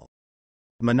wind ball.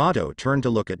 Minato turned to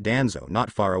look at Danzo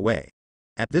not far away.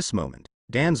 At this moment,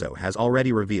 Danzo has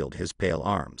already revealed his pale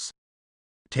arms.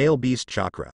 Tail Beast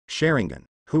Chakra, Sharingan,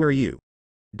 who are you?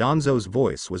 Danzo's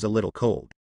voice was a little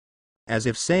cold. As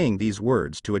if saying these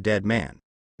words to a dead man,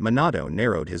 Minato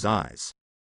narrowed his eyes.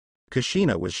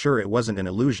 Kushina was sure it wasn't an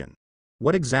illusion.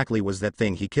 What exactly was that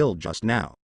thing he killed just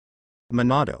now?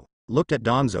 Minato looked at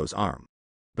Danzo's arm.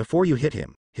 Before you hit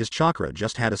him, his chakra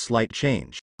just had a slight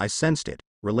change, I sensed it,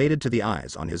 related to the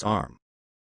eyes on his arm.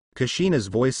 Kushina's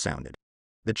voice sounded.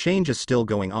 The change is still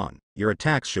going on, your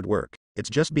attacks should work, it's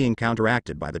just being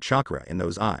counteracted by the chakra in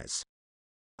those eyes.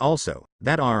 Also,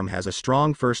 that arm has a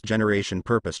strong first-generation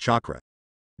purpose chakra.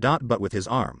 But with his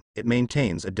arm, it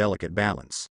maintains a delicate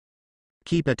balance.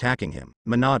 Keep attacking him,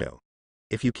 Minato.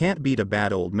 If you can't beat a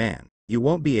bad old man, you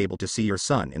won't be able to see your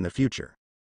son in the future.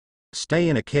 Stay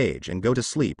in a cage and go to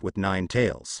sleep with 9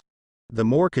 tails. The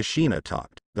more Kushina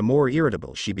talked, the more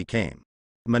irritable she became.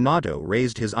 Minato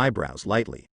raised his eyebrows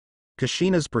lightly.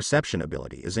 Kushina's perception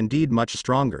ability is indeed much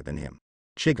stronger than him.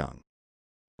 Chigung.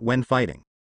 When fighting,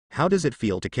 how does it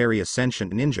feel to carry a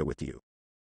sentient ninja with you?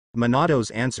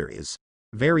 Minato's answer is,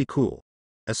 very cool.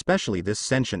 Especially this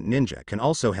sentient ninja can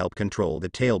also help control the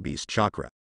tail beast chakra.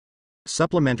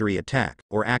 Supplementary attack,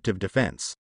 or active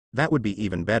defense. That would be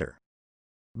even better.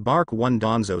 Bark 1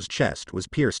 Danzo's chest was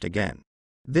pierced again.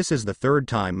 This is the third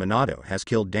time Minato has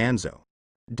killed Danzo.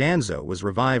 Danzo was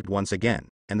revived once again,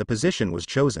 and the position was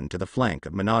chosen to the flank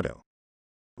of Minato.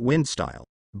 Wind style.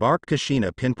 Bark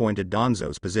Kushina pinpointed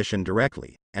Danzo's position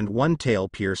directly, and one tail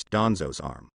pierced Danzo's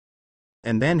arm.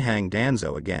 And then hang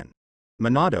Danzo again.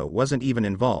 Minato wasn't even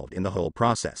involved in the whole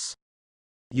process.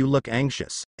 You look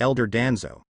anxious, Elder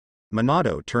Danzo.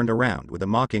 Minato turned around with a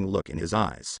mocking look in his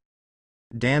eyes.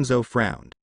 Danzo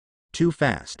frowned. Too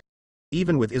fast.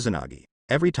 Even with Izanagi,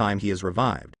 every time he is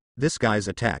revived, this guy's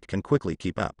attack can quickly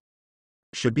keep up.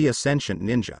 Should be a sentient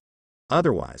ninja.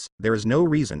 Otherwise, there is no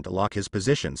reason to lock his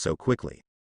position so quickly.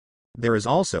 There is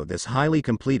also this highly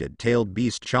completed tailed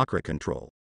beast chakra control.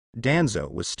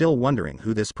 Danzo was still wondering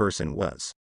who this person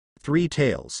was. 3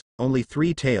 tails, only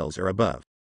 3 tails or above.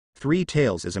 3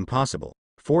 tails is impossible,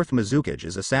 4th Mizukage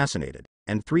is assassinated,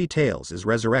 and 3 tails is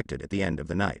resurrected at the end of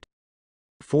the night.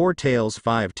 4 tails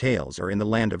 5 tails are in the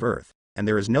land of Earth, and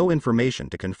there is no information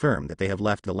to confirm that they have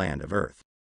left the land of Earth.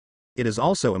 It is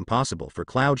also impossible for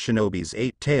Cloud Shinobi's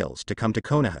 8 tails to come to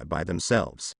Konoha by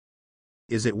themselves.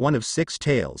 Is it one of 6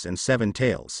 tails and 7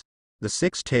 tails? The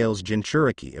 6 tails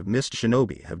Jinchuriki of Mist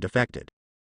Shinobi have defected.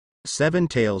 7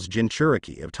 tails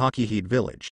Jinchuriki of Takehide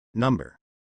village, number.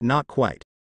 Not quite.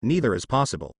 Neither is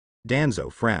possible.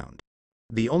 Danzo frowned.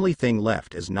 The only thing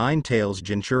left is 9 tails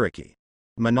Jinchuriki.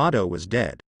 Minato was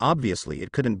dead, obviously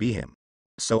it couldn't be him.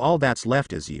 So all that's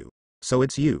left is you. So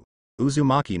it's you,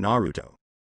 Uzumaki Naruto.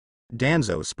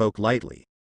 Danzo spoke lightly.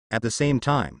 At the same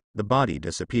time, the body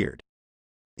disappeared.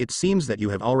 It seems that you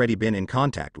have already been in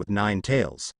contact with Nine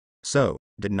Tails. So,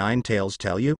 did Nine Tails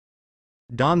tell you?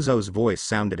 Danzo's voice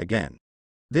sounded again.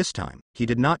 This time, he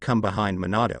did not come behind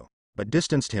Minato, but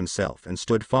distanced himself and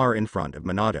stood far in front of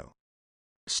Minato,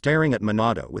 staring at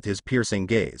Minato with his piercing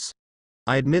gaze.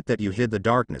 I admit that you hid the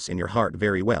darkness in your heart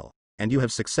very well, and you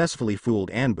have successfully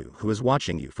fooled Anbu, who is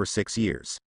watching you for 6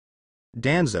 years.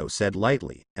 Danzo said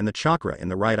lightly, and the chakra in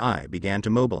the right eye began to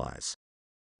mobilize.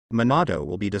 Minato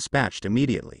will be dispatched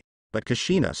immediately, but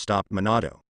Kushina stopped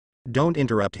Minato. Don't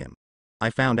interrupt him. I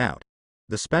found out.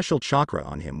 The special chakra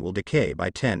on him will decay by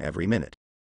 10 every minute.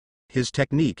 His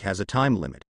technique has a time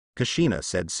limit, Kushina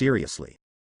said seriously.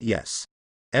 Yes.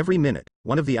 Every minute,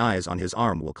 one of the eyes on his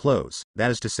arm will close,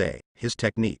 that is to say, his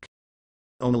technique.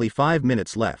 Only 5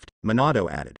 minutes left, Minato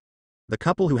added. The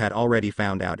couple who had already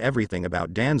found out everything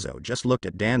about Danzo just looked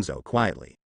at Danzo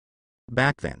quietly.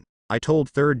 Back then, I told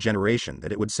third generation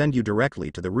that it would send you directly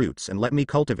to the roots and let me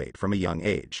cultivate from a young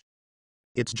age.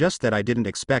 It's just that I didn't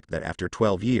expect that after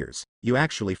 12 years, you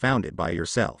actually found it by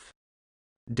yourself.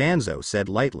 Danzo said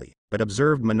lightly, but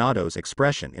observed Minato's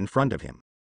expression in front of him.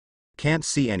 Can't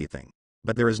see anything.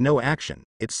 But there is no action,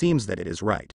 it seems that it is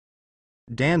right.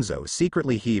 Danzo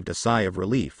secretly heaved a sigh of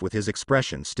relief with his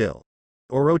expression still.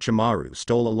 Orochimaru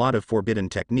stole a lot of forbidden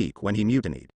technique when he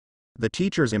mutinied. The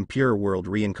teacher's impure world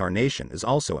reincarnation is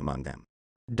also among them.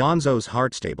 Danzo's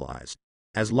heart stabilized.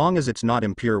 As long as it's not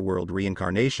impure world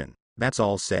reincarnation, that's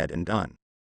all said and done.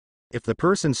 If the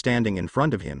person standing in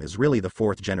front of him is really the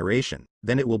 4th generation,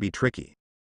 then it will be tricky.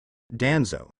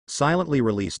 Danzo silently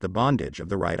released the bondage of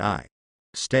the right eye.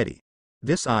 Steady.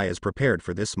 This eye is prepared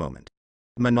for this moment.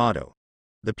 Minato.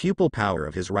 The pupil power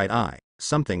of his right eye,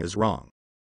 something is wrong.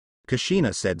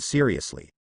 Kushina said seriously.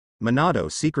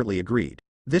 Minato secretly agreed.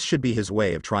 This should be his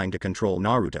way of trying to control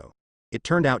Naruto. It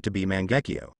turned out to be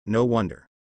Mangekyo, no wonder.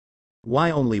 Why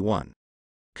only one?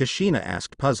 Kushina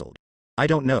asked puzzled. I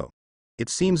don't know. It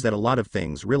seems that a lot of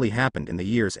things really happened in the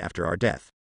years after our death.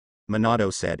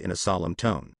 Minato said in a solemn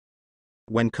tone.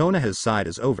 When Konoha's side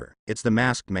is over, it's the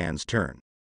masked man's turn.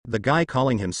 The guy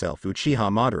calling himself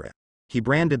Uchiha Madara. He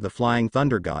branded the Flying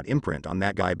Thunder God imprint on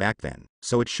that guy back then,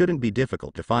 so it shouldn't be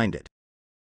difficult to find it.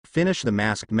 Finish the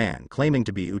masked man claiming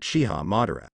to be Uchiha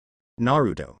Madara.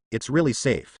 Naruto, it's really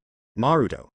safe.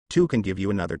 Naruto, too, can give you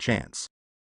another chance.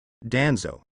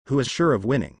 Danzo, who is sure of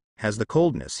winning, has the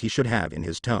coldness he should have in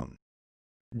his tone.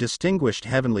 Distinguished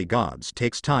heavenly gods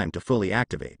takes time to fully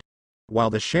activate.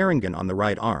 While the Sharingan on the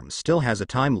right arm still has a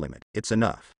time limit, it's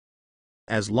enough.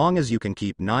 As long as you can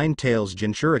keep Nine Tails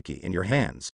Jinchuriki in your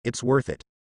hands, it's worth it.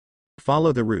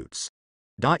 Follow the roots.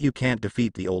 You can't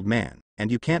defeat the old man,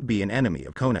 and you can't be an enemy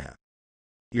of Konoha.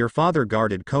 Your father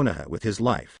guarded Konoha with his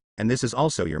life, and this is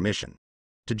also your mission.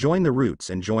 To join the roots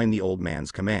and join the old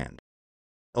man's command.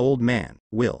 Old man,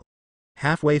 will.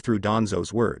 Halfway through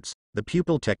Danzo's words, the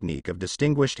pupil technique of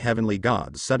distinguished heavenly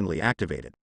gods suddenly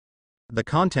activated. The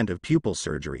content of pupil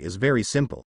surgery is very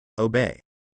simple. Obey.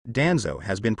 Danzo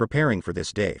has been preparing for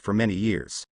this day for many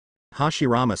years.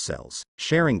 Hashirama cells,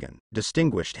 Sharingan,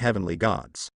 distinguished heavenly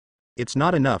gods. It's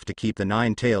not enough to keep the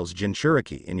Nine Tails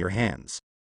Jinchuriki in your hands.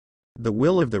 The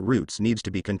will of the roots needs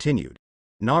to be continued.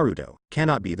 Naruto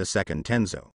cannot be the second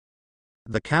Tenzo.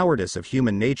 The cowardice of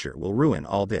human nature will ruin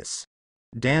all this.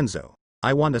 Danzo,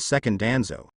 I want a second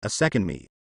Danzo, a second me.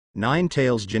 Nine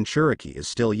Tails Jinchuriki is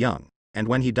still young, and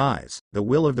when he dies, the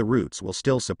will of the roots will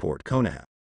still support Konoha.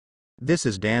 This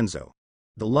is Danzo.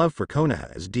 The love for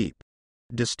Konoha is deep.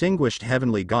 Distinguished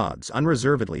heavenly gods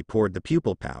unreservedly poured the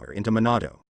pupil power into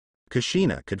Minato.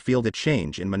 Kushina could feel the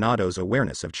change in Minato's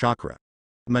awareness of chakra.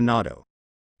 Minato.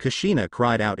 Kushina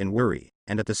cried out in worry,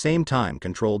 and at the same time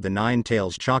controlled the Nine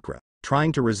Tails chakra,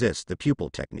 trying to resist the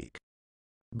pupil technique.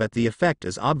 But the effect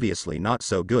is obviously not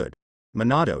so good.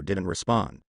 Minato didn't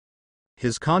respond.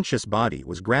 His conscious body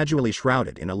was gradually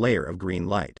shrouded in a layer of green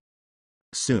light.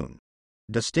 Soon.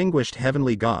 Distinguished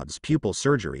heavenly gods' pupil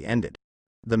surgery ended.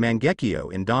 The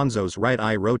Mangekyo in Danzo's right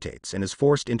eye rotates and is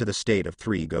forced into the state of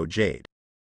 3-Go Jade.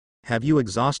 Have you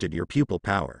exhausted your pupil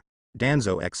power?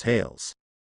 Danzo exhales.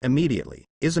 Immediately,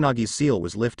 Izanagi's seal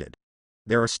was lifted.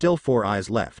 There are still 4 eyes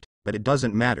left, but it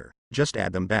doesn't matter, just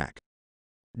add them back.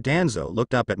 Danzo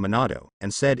looked up at Minato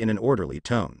and said in an orderly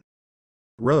tone.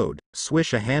 Road,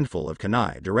 swish. A handful of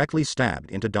kunai directly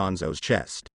stabbed into Danzo's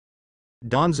chest.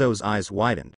 Danzo's eyes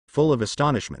widened, full of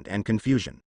astonishment and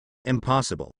confusion.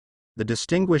 Impossible. The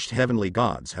distinguished heavenly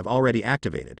gods have already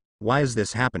activated. Why is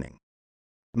this happening?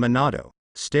 Minato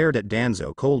stared at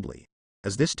Danzo coldly.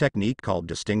 Is this technique called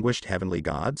distinguished heavenly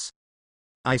gods?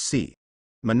 I see.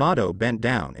 Minato bent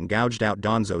down and gouged out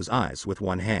Danzo's eyes with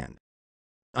one hand.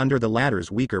 Under the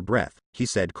latter's weaker breath, he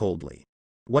said coldly.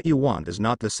 What you want is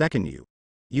not the second you.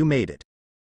 You made it.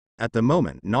 At the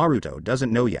moment Naruto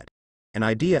doesn't know yet. An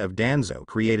idea of Danzo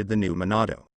created the new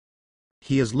Minato.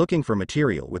 He is looking for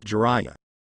material with Jiraiya.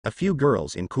 A few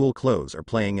girls in cool clothes are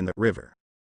playing in the river.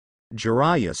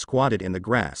 Jiraiya squatted in the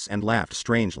grass and laughed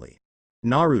strangely.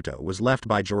 Naruto was left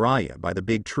by Jiraiya by the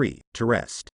big tree, to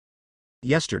rest.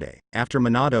 Yesterday, after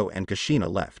Minato and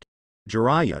Kushina left,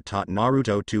 Jiraiya taught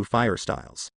Naruto 2 fire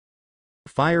styles.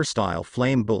 Fire style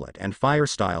Flame Bullet and Fire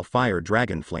style Fire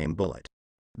Dragon Flame Bullet.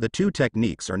 The 2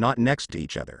 techniques are not next to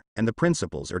each other, and the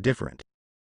principles are different.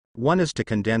 One is to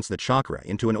condense the chakra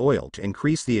into an oil to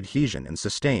increase the adhesion and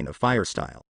sustain of fire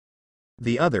style.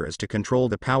 The other is to control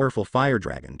the powerful fire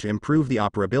dragon to improve the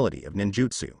operability of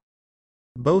ninjutsu.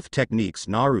 Both techniques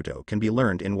Naruto can be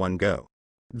learned in one go.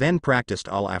 Then practiced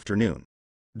all afternoon.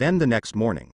 Then the next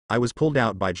morning, I was pulled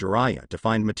out by Jiraiya to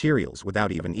find materials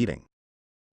without even eating.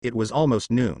 It was almost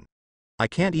noon. I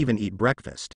can't even eat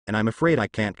breakfast, and I'm afraid I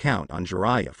can't count on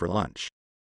Jiraiya for lunch.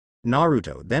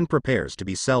 Naruto then prepares to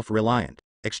be self-reliant,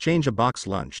 exchange a box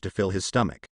lunch to fill his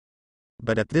stomach.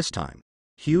 But at this time,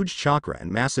 huge chakra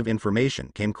and massive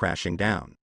information came crashing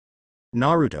down.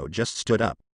 Naruto just stood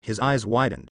up, his eyes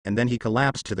widened, and then he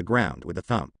collapsed to the ground with a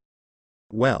thump.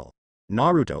 Well,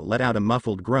 Naruto let out a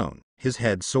muffled groan, his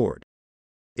head soared.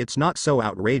 It's not so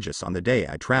outrageous on the day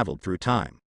I traveled through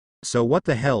time. So what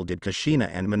the hell did Kushina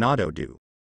and Minato do?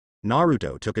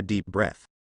 Naruto took a deep breath.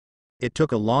 It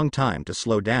took a long time to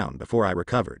slow down before I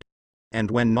recovered. And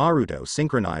when Naruto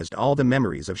synchronized all the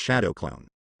memories of Shadow Clone,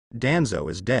 Danzo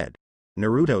is dead.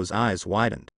 Naruto's eyes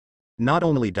widened. Not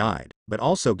only died, but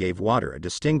also gave water a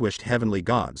distinguished heavenly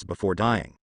gods before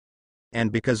dying.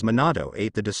 And because Minato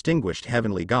ate the distinguished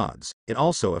heavenly gods, it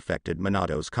also affected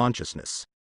Minato's consciousness.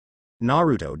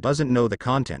 Naruto doesn't know the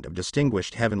content of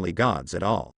distinguished heavenly gods at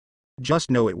all.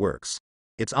 Just know it works.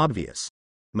 It's obvious.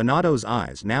 Minato's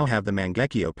eyes now have the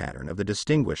Mangekyo pattern of the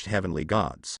distinguished heavenly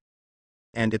gods.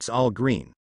 And it's all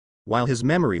green. While his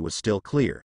memory was still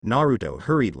clear, Naruto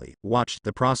hurriedly watched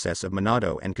the process of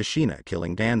Minato and Kushina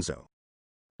killing Danzo.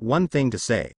 One thing to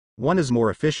say, one is more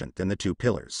efficient than the 2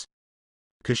 pillars.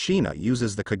 Kushina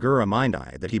uses the Kagura Mind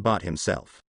Eye that he bought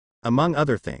himself. Among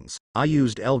other things, I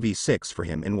used LV6 for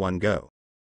him in one go.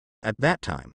 At that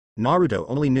time, Naruto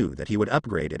only knew that he would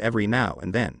upgrade it every now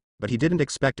and then, but he didn't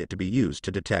expect it to be used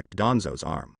to detect Danzo's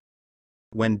arm.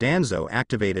 When Danzo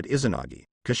activated Izanagi,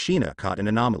 Kushina caught an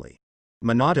anomaly.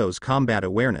 Minato's combat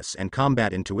awareness and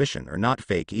combat intuition are not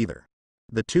fake either.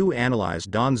 The 2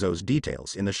 analyzed Danzo's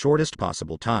details in the shortest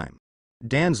possible time.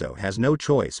 Danzo has no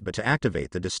choice but to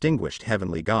activate the distinguished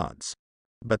heavenly gods.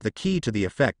 But the key to the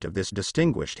effect of this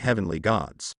distinguished heavenly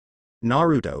gods.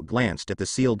 Naruto glanced at the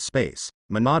sealed space.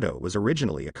 Minato was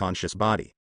originally a conscious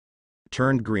body.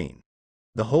 Turned green.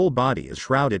 The whole body is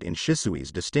shrouded in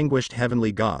Shisui's distinguished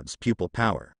heavenly gods' pupil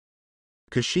power.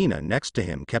 Kushina next to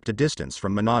him kept a distance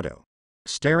from Minato,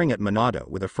 staring at Minato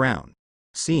with a frown.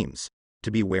 Seems to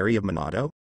be wary of Minato?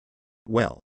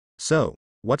 Well, so,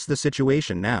 what's the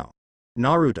situation now?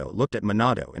 Naruto looked at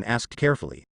Minato and asked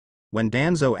carefully. When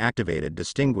Danzo activated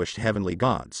distinguished heavenly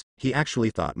gods, he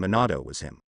actually thought Minato was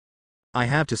him. I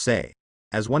have to say,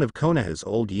 as one of Konoha's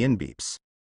old yinbeeps.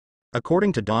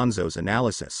 According to Danzo's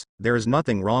analysis, there is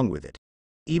nothing wrong with it.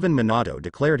 Even Minato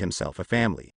declared himself a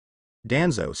family.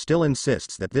 Danzo still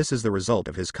insists that this is the result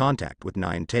of his contact with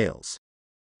Nine Tails.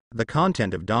 The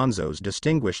content of Danzo's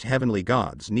distinguished heavenly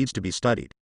gods needs to be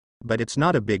studied. But it's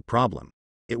not a big problem.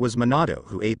 It was Minato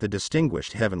who ate the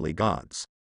distinguished heavenly gods.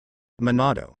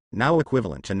 Minato, now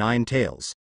equivalent to Nine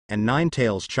Tails, and Nine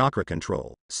Tails' chakra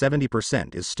control,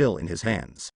 70% is still in his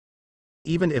hands.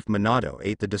 Even if Minato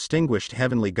ate the distinguished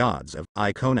heavenly gods of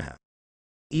Konoha,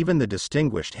 even the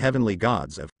distinguished heavenly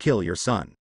gods of Kill Your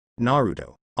Son,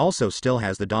 Naruto, also still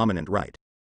has the dominant right.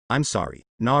 I'm sorry,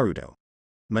 Naruto.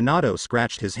 Minato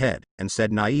scratched his head and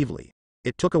said naively,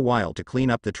 it took a while to clean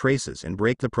up the traces and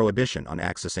break the prohibition on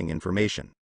accessing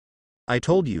information. I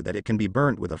told you that it can be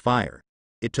burnt with a fire.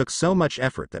 It took so much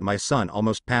effort that my son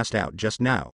almost passed out just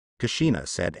now, Kushina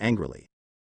said angrily.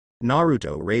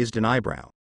 Naruto raised an eyebrow.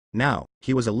 Now,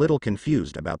 he was a little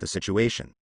confused about the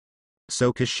situation.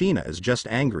 So Kushina is just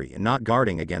angry and not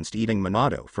guarding against eating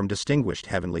Minato from distinguished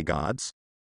heavenly gods?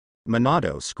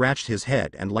 Minato scratched his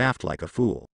head and laughed like a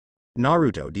fool.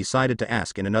 Naruto decided to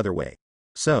ask in another way.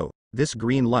 So, this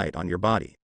green light on your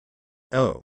body.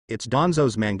 Oh, it's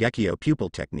Danzo's Mangekyo pupil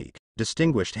technique,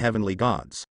 distinguished heavenly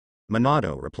gods.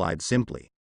 Minato replied simply.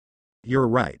 You're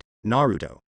right,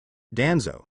 Naruto.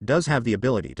 Danzo does have the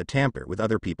ability to tamper with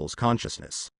other people's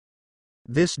consciousness.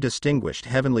 This distinguished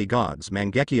heavenly gods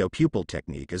Mangekyo pupil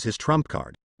technique is his trump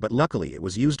card, but luckily it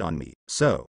was used on me,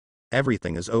 so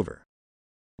everything is over.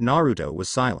 Naruto was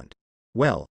silent.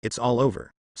 Well, it's all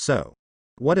over, so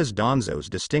what is Danzo's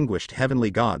distinguished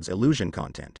heavenly god's illusion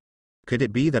content? Could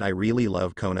it be that I really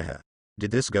love Konoha?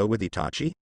 Did this go with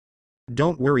Itachi?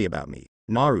 Don't worry about me,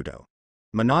 Naruto.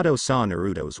 Minato saw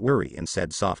Naruto's worry and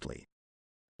said softly.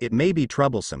 It may be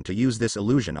troublesome to use this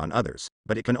illusion on others,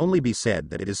 but it can only be said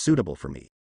that it is suitable for me.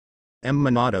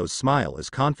 Minato's smile is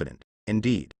confident,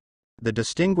 indeed. The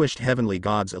distinguished heavenly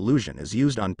god's illusion is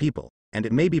used on people, and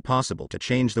it may be possible to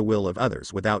change the will of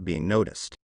others without being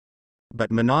noticed. But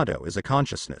Minato is a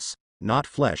consciousness, not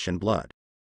flesh and blood.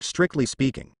 Strictly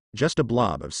speaking, just a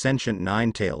blob of sentient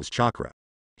nine-tails chakra.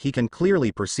 He can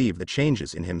clearly perceive the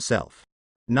changes in himself.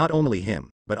 Not only him,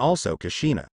 but also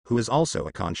Kushina, who is also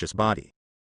a conscious body.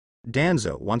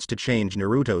 Danzo wants to change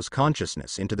Naruto's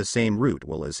consciousness into the same root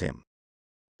will as him.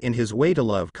 In his way to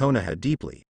love Konoha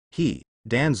deeply, he,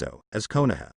 Danzo, as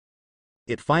Konoha.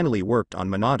 It finally worked on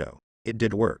Minato, it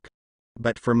did work.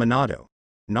 But for Minato,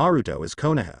 Naruto is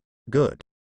Konoha, good.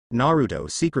 Naruto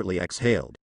secretly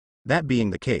exhaled. That being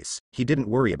the case, he didn't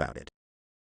worry about it.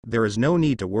 There is no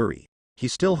need to worry, he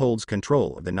still holds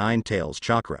control of the nine-tails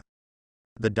chakra.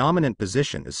 The dominant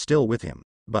position is still with him,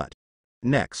 but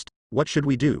next, what should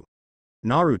we do?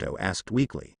 Naruto asked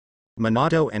weakly.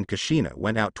 Minato and Kushina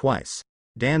went out twice.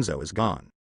 Danzo is gone.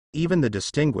 Even the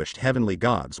distinguished heavenly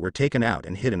gods were taken out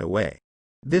and hidden away.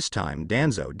 This time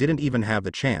Danzo didn't even have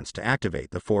the chance to activate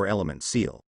the four-element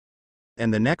seal.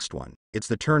 And the next one, it's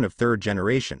the turn of third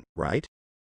generation, right?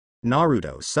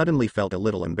 Naruto suddenly felt a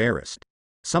little embarrassed.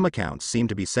 Some accounts seem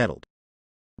to be settled.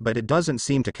 But it doesn't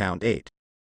seem to count 8.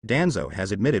 Danzo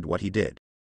has admitted what he did.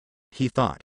 He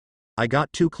thought. I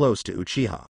got too close to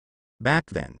Uchiha. Back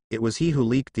then, it was he who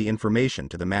leaked the information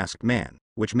to the masked man,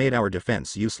 which made our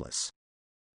defense useless.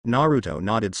 Naruto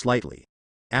nodded slightly.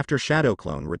 After Shadow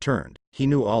Clone returned, he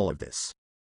knew all of this.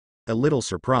 A little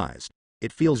surprised,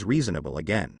 it feels reasonable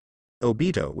again.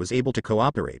 Obito was able to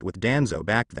cooperate with Danzo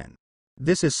back then.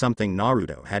 This is something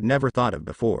Naruto had never thought of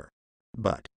before.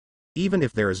 But even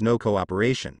if there is no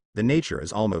cooperation, the nature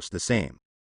is almost the same.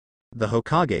 The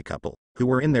Hokage couple, who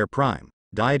were in their prime,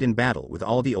 died in battle with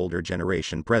all the older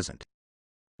generation present.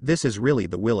 This is really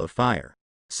the will of fire.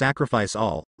 Sacrifice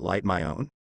all, light my own?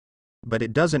 But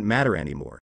it doesn't matter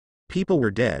anymore. People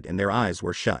were dead and their eyes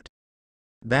were shut.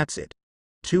 That's it.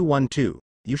 212,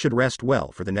 you should rest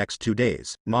well for the next 2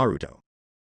 days, Naruto.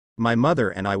 My mother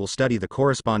and I will study the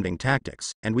corresponding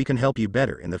tactics, and we can help you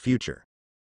better in the future.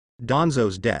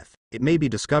 Danzo's death, it may be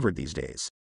discovered these days.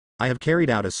 I have carried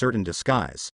out a certain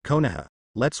disguise, Konoha,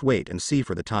 let's wait and see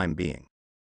for the time being.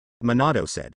 Minato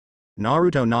said.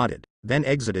 Naruto nodded, then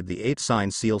exited the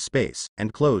 8-sign seal space,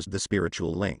 and closed the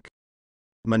spiritual link.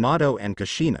 Minato and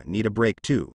Kushina need a break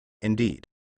too, indeed.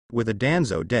 With a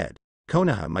Danzo dead,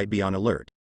 Konoha might be on alert.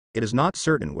 It is not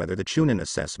certain whether the Chunin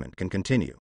assessment can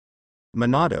continue.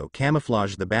 Minato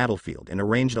camouflaged the battlefield and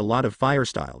arranged a lot of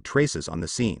fire-style traces on the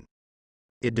scene.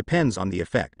 It depends on the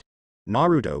effect.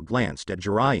 Naruto glanced at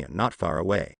Jiraiya not far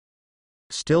away.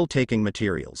 Still taking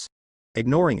materials.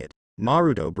 Ignoring it,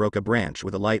 Naruto broke a branch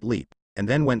with a light leap, and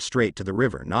then went straight to the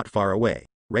river not far away,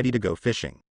 ready to go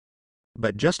fishing.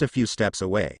 But just a few steps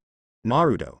away,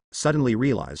 Naruto suddenly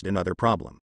realized another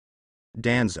problem.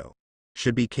 Danzo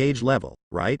should be cage level,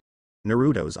 right?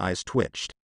 Naruto's eyes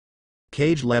twitched.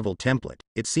 Cage level template,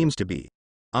 it seems to be.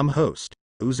 Host,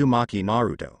 Uzumaki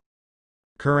Naruto.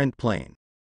 Current plane.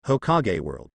 Hokage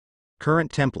world.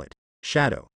 Current template,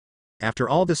 Shadow. After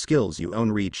all the skills you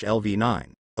own reach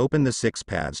LV9, open the 6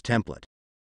 paths template.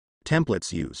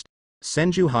 Templates used.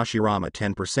 Senju Hashirama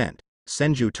 10%,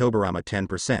 Senju Tobirama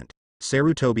 10%,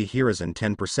 Sarutobi Hiruzen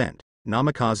 10%,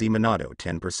 Namikaze Minato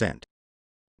 10%.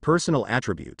 Personal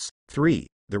attributes, 3,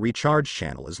 the recharge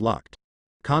channel is locked.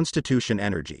 Constitution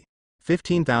energy,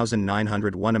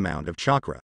 15,901 amount of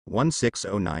chakra,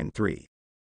 16093.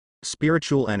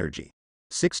 Spiritual energy,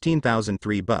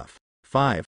 16,003 buff,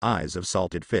 5, eyes of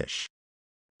salted fish.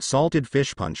 Salted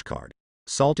fish punch card.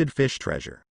 Salted fish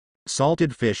treasure.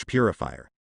 Salted fish purifier.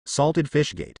 Salted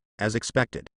fish gate, as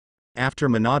expected. After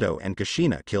Minato and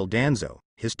Kushina kill Danzo,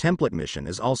 his template mission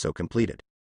is also completed.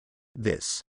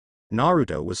 This.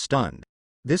 Naruto was stunned.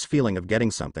 This feeling of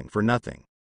getting something for nothing.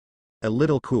 A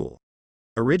little cool.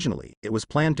 Originally, it was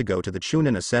planned to go to the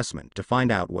Chunin assessment to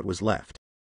find out what was left.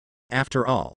 After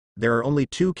all, there are only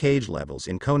 2 cage levels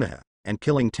in Konoha, and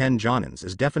killing 10 Jonins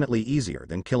is definitely easier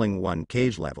than killing 1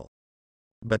 cage level.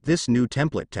 But this new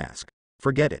template task,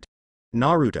 forget it.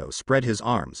 Naruto spread his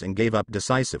arms and gave up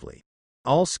decisively.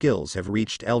 All skills have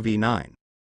reached LV9.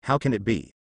 How can it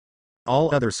be?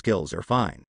 All other skills are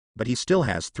fine, but he still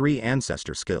has 3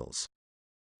 ancestor skills.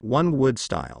 1 wood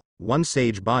style, 1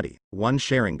 sage body, 1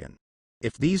 Sharingan.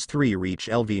 If these 3 reach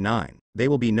LV9, they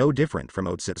will be no different from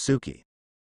Otsutsuki.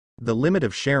 The limit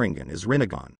of Sharingan is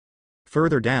Rinnegan.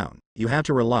 Further down, you have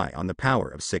to rely on the power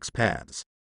of 6 paths.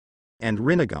 And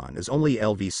Rinnegan is only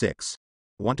LV6.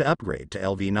 Want to upgrade to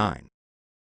LV9?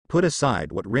 Put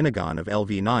aside what Rinnegan of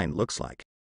LV9 looks like.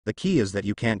 The key is that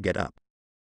you can't get up.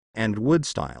 And wood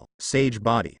style, sage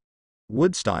body.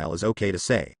 Wood style is okay to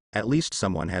say, at least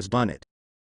someone has done it.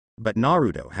 But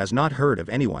Naruto has not heard of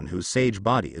anyone whose sage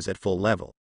body is at full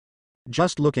level.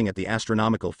 Just looking at the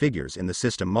astronomical figures in the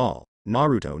system mall,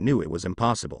 Naruto knew it was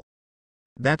impossible.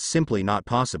 That's simply not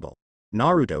possible.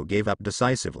 Naruto gave up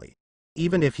decisively.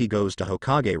 Even if he goes to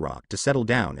Hokage Rock to settle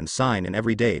down and sign in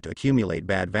every day to accumulate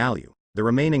bad value, the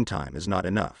remaining time is not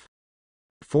enough.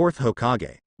 4th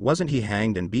Hokage, wasn't he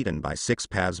hanged and beaten by 6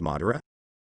 paths Madara?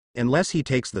 Unless he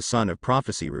takes the Son of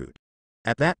Prophecy route.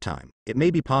 At that time, it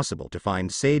may be possible to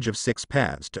find Sage of 6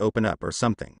 paths to open up or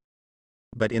something.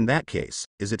 But in that case,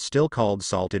 is it still called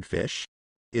salted fish?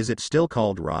 Is it still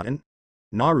called rotten?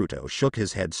 Naruto shook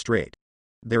his head straight.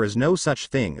 There is no such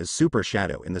thing as super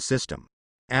shadow in the system.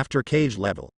 After cage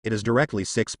level, it is directly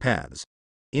 6 paths.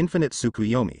 Infinite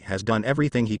Tsukuyomi has done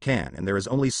everything he can and there is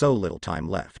only so little time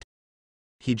left.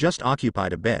 He just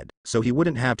occupied a bed, so he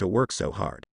wouldn't have to work so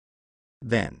hard.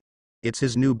 Then, it's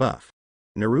his new buff.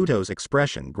 Naruto's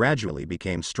expression gradually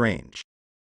became strange.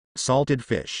 Salted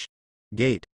fish.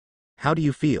 Gate. How do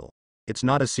you feel? It's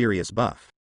not a serious buff.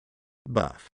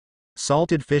 Buff.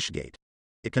 Salted fish gate.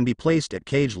 It can be placed at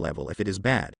cage level if it is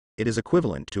bad. It is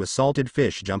equivalent to a salted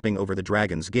fish jumping over the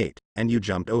dragon's gate, and you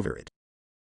jumped over it.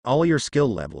 All your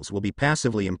skill levels will be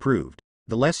passively improved.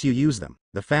 The less you use them,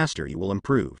 the faster you will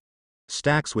improve.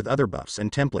 Stacks with other buffs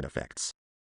and template effects.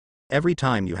 Every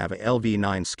time you have a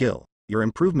LV9 skill, your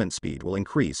improvement speed will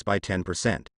increase by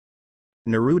 10%.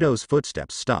 Naruto's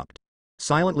footsteps stopped.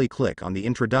 Silently click on the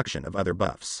introduction of other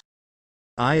buffs.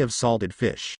 Eye of salted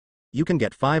fish. You can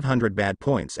get 500 bad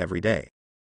points every day.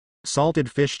 Salted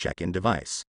fish check-in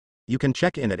device. You can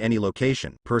check in at any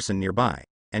location, person nearby,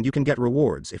 and you can get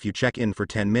rewards if you check in for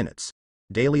 10 minutes.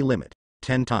 Daily limit,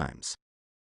 10 times.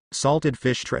 Salted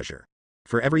fish treasure.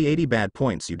 For every 80 bad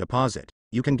points you deposit,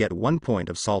 you can get 1 point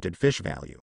of salted fish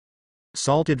value.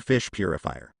 Salted fish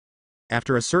purifier.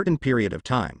 After a certain period of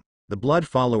time, the blood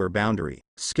follower boundary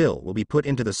skill will be put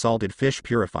into the salted fish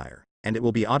purifier, and it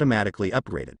will be automatically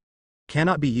upgraded.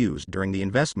 Cannot be used during the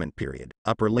investment period,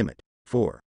 upper limit,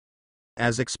 4.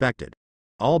 As expected.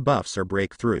 All buffs are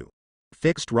breakthrough.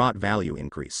 Fixed rot value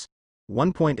increase.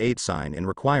 1.8 sign in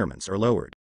requirements are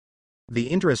lowered. The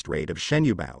interest rate of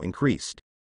Shenyubao increased.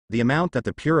 The amount that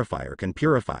the purifier can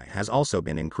purify has also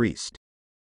been increased.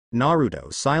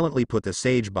 Naruto silently put the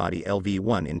sage body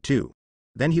LV1 in 2.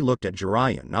 Then he looked at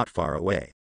Jiraiya not far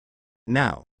away.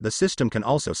 Now, the system can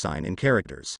also sign in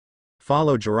characters.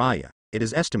 Follow Jiraiya. It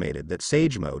is estimated that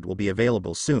Sage Mode will be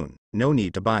available soon, no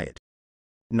need to buy it.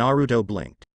 Naruto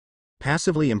blinked.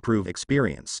 Passively improve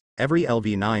experience, every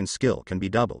LV9 skill can be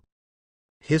doubled.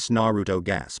 Hiss Naruto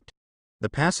gasped. The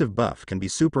passive buff can be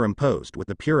superimposed with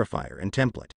the purifier and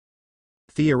template.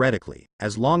 Theoretically,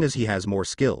 as long as he has more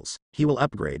skills, he will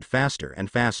upgrade faster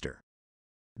and faster.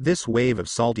 This wave of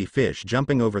salty fish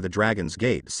jumping over the dragon's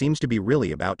gate seems to be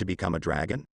really about to become a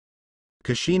dragon.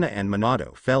 Kushina and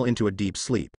Minato fell into a deep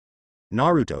sleep.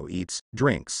 Naruto eats,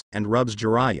 drinks, and rubs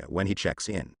Jiraiya when he checks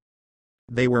in.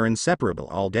 They were inseparable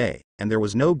all day, and there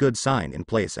was no good sign in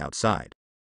place outside.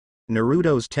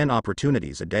 Naruto's 10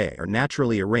 opportunities a day are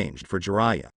naturally arranged for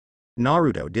Jiraiya.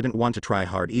 Naruto didn't want to try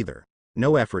hard either.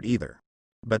 No effort either.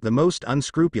 But the most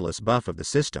unscrupulous buff of the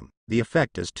system, the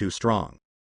effect is too strong.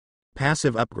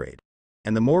 Passive upgrade.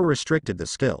 And the more restricted the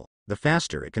skill, the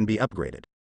faster it can be upgraded.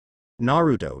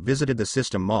 Naruto visited the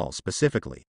system mall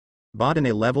specifically. Bought an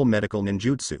A-level medical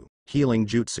ninjutsu, healing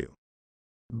jutsu.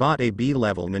 Bought a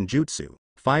B-level ninjutsu,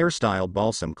 fire-style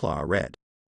balsam claw red.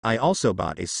 I also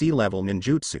bought a C-level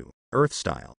ninjutsu, earth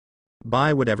style.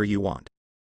 Buy whatever you want.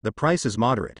 The price is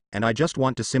moderate, and I just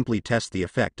want to simply test the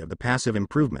effect of the passive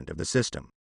improvement of the system.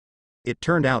 It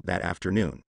turned out that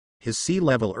afternoon, his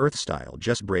C-level earth style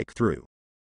just break through.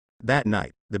 That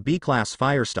night, the B-class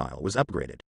fire style was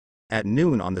upgraded. At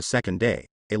noon on the second day,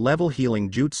 a level healing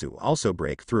jutsu also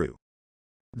break through.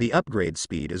 The upgrade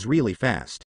speed is really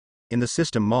fast. In the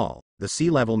system mall, the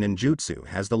C-level ninjutsu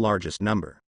has the largest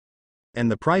number.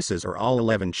 And the prices are all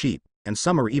 11 cheap, and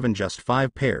some are even just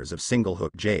 5 pairs of single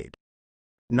hook jade.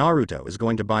 Naruto is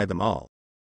going to buy them all.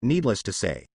 Needless to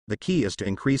say, the key is to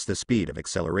increase the speed of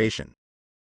acceleration.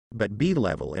 But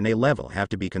B-level and A-level have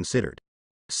to be considered.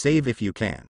 Save if you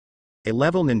can.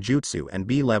 A-level ninjutsu and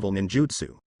B-level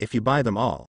ninjutsu, If you buy them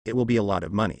all, it will be a lot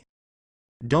of money.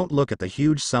 Don't look at the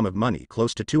huge sum of money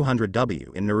close to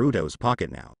 200W in Naruto's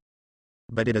pocket now.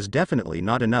 But it is definitely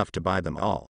not enough to buy them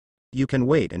all. You can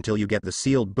wait until you get the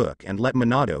sealed book and let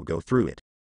Minato go through it.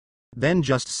 Then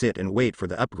just sit and wait for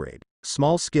the upgrade.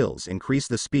 Small skills increase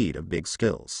the speed of big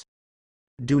skills.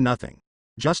 Do nothing.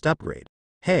 Just upgrade.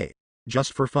 Hey,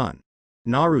 just for fun.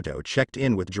 Naruto checked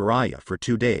in with Jiraiya for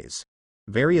 2 days.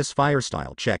 Various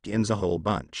fire-style check-ins a whole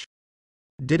bunch.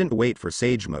 Didn't wait for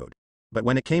Sage Mode. But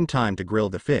when it came time to grill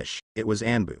the fish, it was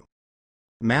Anbu.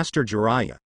 Master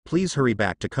Jiraiya, please hurry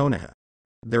back to Konoha.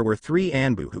 There were 3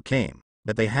 Anbu who came,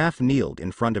 but they half-kneeled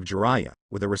in front of Jiraiya,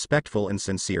 with a respectful and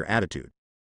sincere attitude.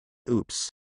 Oops.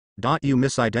 You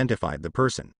misidentified the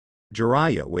person.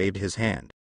 Jiraiya waved his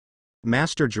hand.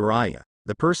 Master Jiraiya,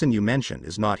 the person you mentioned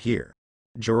is not here.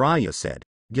 Jiraiya said,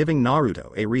 giving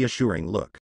Naruto a reassuring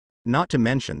look. Not to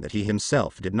mention that he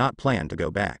himself did not plan to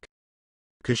go back.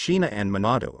 Kushina and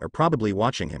Minato are probably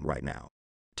watching him right now.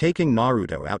 Taking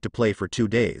Naruto out to play for 2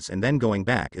 days and then going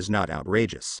back is not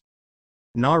outrageous.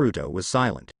 Naruto was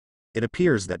silent. It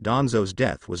appears that Danzo's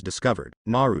death was discovered.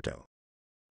 Naruto.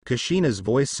 Kushina's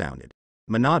voice sounded.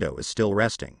 Minato is still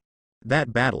resting.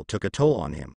 That battle took a toll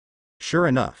on him. Sure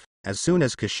enough, as soon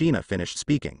as Kushina finished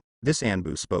speaking, this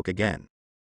Anbu spoke again.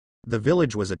 The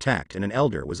village was attacked and an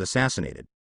elder was assassinated.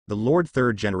 The Lord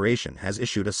Third Generation has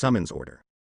issued a summons order.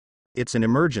 It's an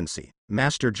emergency,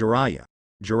 Master Jiraiya.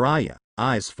 Jiraiya,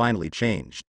 eyes finally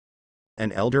changed.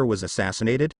 An elder was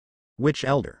assassinated? Which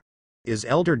elder? Is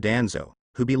Elder Danzo,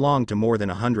 who belonged to more than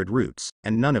 100 roots,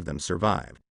 and none of them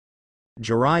survived.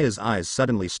 Jiraiya's eyes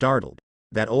suddenly startled.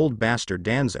 That old bastard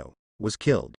Danzo was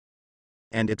killed.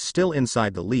 And it's still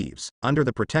inside the leaves, under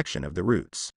the protection of the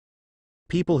roots.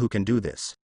 People who can do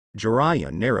this.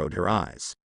 Jiraiya narrowed her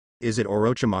eyes. Is it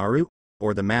Orochimaru?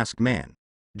 Or the masked man?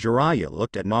 Jiraiya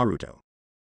looked at Naruto.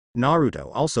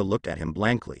 Naruto also looked at him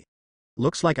blankly.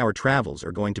 Looks like our travels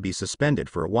are going to be suspended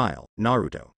for a while,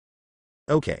 Naruto.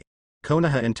 Okay.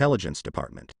 Konoha Intelligence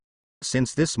Department.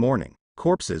 Since this morning,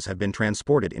 corpses have been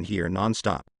transported in here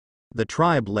non-stop. The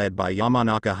tribe led by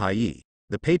Yamanaka Hai,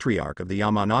 the patriarch of the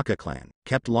Yamanaka clan,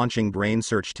 kept launching brain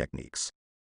search techniques.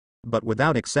 But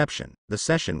without exception, the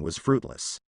session was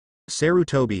fruitless.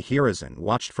 Sarutobi Hiruzen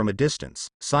watched from a distance,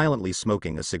 silently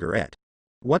smoking a cigarette.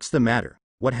 What's the matter?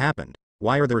 What happened?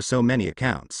 Why are there so many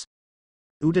accounts?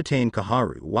 Udatane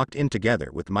Kaharu walked in together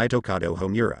with Mitokado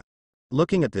Homura.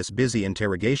 Looking at this busy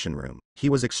interrogation room, he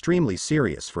was extremely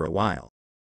serious for a while.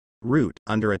 Root,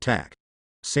 under attack.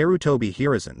 Sarutobi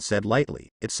Hiruzen said lightly,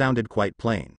 it sounded quite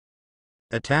plain.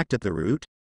 Attacked at the root?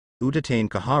 Udatane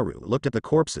Kaharu looked at the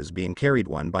corpses being carried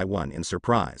one by one in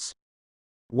surprise.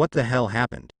 What the hell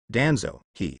happened, Danzo?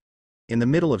 In the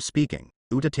middle of speaking,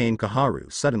 Udatane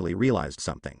Kaharu suddenly realized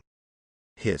something.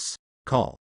 Hiss.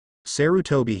 Call.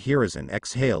 Sarutobi Hiruzen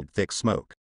exhaled thick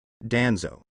smoke.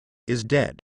 Danzo. Is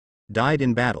dead. Died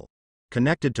in battle.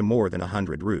 Connected to more than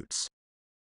 100 roots.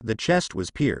 The chest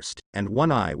was pierced, and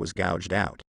one eye was gouged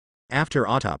out. After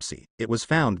autopsy, it was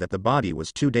found that the body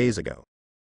was 2 days ago.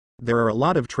 There are a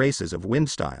lot of traces of wind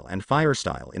style and fire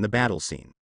style in the battle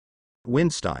scene.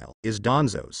 Wind style is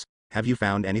Danzo's. Have you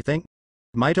found anything?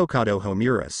 Mitokado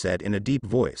Homura said in a deep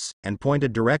voice, and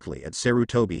pointed directly at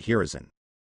Sarutobi Hiruzen.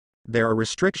 There are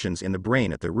restrictions in the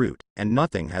brain at the root, and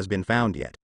nothing has been found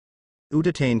yet.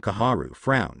 Udatane Kaharu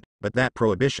frowned, but that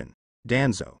prohibition,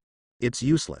 Danzo. It's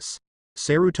useless.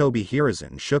 Sarutobi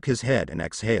Hiruzen shook his head and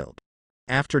exhaled.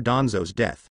 After Danzo's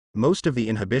death, most of the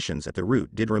inhibitions at the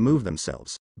root did remove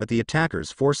themselves, but the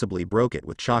attackers forcibly broke it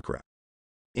with chakra.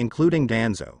 Including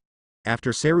Danzo.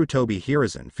 After Sarutobi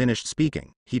Hiruzen finished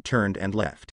speaking, he turned and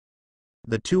left.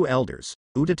 The 2 elders,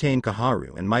 Udatane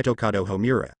Kaharu and Mitokado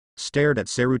Homura, stared at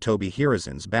Sarutobi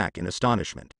Hiruzen's back in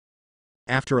astonishment.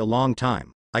 After a long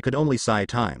time, I could only sigh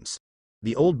times.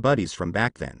 The old buddies from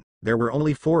back then, there were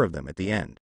only 4 of them at the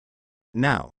end.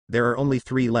 Now, there are only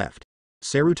 3 left.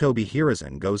 Sarutobi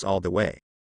Hiruzen goes all the way.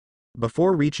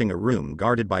 Before reaching a room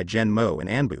guarded by Genmo and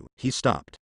Anbu, he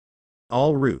stopped.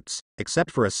 All routes,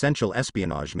 except for essential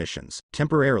espionage missions,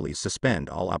 temporarily suspend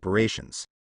all operations.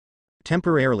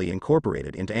 Temporarily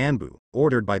incorporated into Anbu,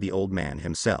 ordered by the old man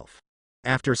himself.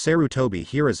 After Sarutobi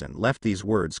Hiruzen left these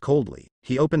words coldly,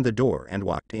 he opened the door and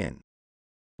walked in.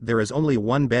 There is only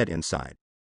 1 bed inside.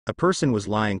 A person was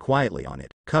lying quietly on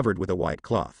it, covered with a white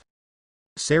cloth.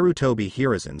 Sarutobi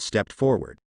Hiruzen stepped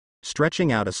forward.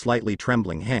 Stretching out a slightly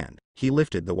trembling hand, he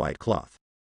lifted the white cloth.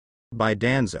 By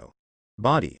Danzo.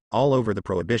 Body, all over the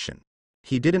prohibition.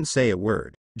 He didn't say a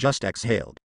word, just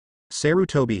exhaled.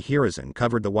 Sarutobi Hiruzen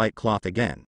covered the white cloth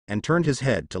again, and turned his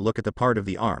head to look at the part of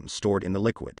the arm stored in the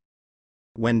liquid.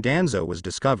 When Danzo was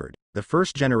discovered, the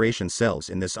first-generation cells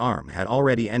in this arm had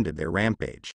already ended their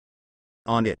rampage.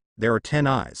 On it, there are 10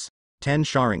 eyes, 10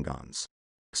 Sharingans.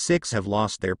 6 have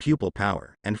lost their pupil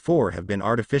power, and 4 have been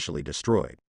artificially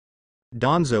destroyed.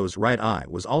 Danzo's right eye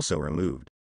was also removed.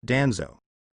 Danzo.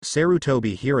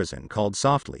 Sarutobi Hiruzen called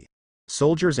softly.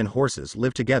 Soldiers and horses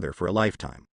live together for a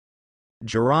lifetime.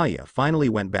 Jiraiya finally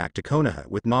went back to Konoha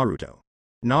with Naruto.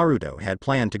 Naruto had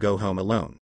planned to go home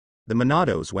alone. The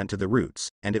Minatos went to the roots,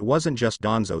 and it wasn't just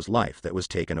Danzo's life that was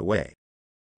taken away.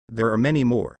 There are many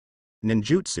more.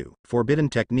 Ninjutsu, forbidden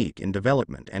technique in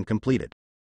development and completed.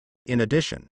 In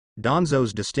addition,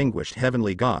 Danzo's distinguished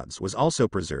heavenly gods was also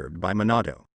preserved by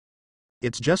Minato.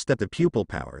 It's just that the pupil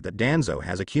power that Danzo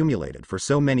has accumulated for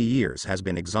so many years has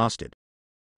been exhausted.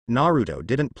 Naruto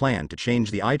didn't plan to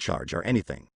change the eye charge or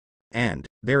anything. And,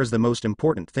 there is the most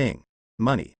important thing.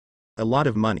 Money. A lot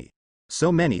of money.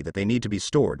 So many that they need to be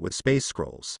stored with space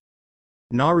scrolls.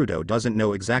 Naruto doesn't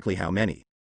know exactly how many.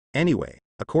 Anyway,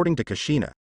 according to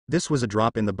Kushina, this was a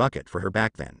drop in the bucket for her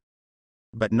back then.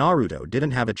 But Naruto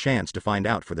didn't have a chance to find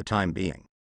out for the time being.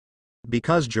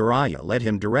 Because Jiraiya led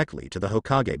him directly to the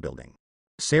Hokage building.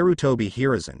 Sarutobi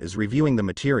Hiruzen is reviewing the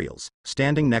materials,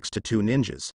 standing next to 2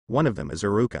 ninjas, one of them is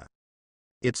Iruka.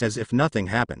 It's as if nothing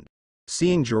happened.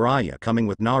 Seeing Jiraiya coming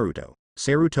with Naruto,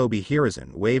 Sarutobi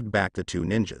Hiruzen waved back the 2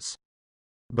 ninjas.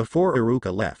 Before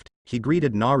Iruka left, he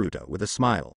greeted Naruto with a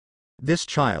smile. This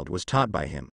child was taught by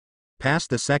him. Passed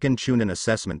the second Chunin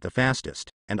assessment the fastest,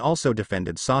 and also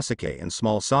defended Sasuke and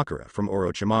small Sakura from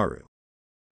Orochimaru.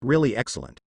 Really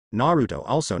excellent. Naruto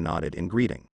also nodded in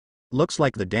greeting. Looks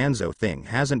like the Danzo thing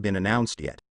hasn't been announced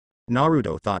yet.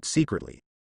 Naruto thought secretly.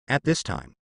 At this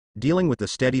time, dealing with the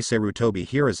steady Sarutobi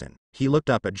Hiruzen, he looked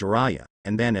up at Jiraiya,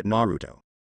 and then at Naruto.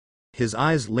 His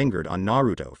eyes lingered on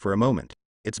Naruto for a moment.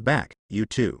 It's back, you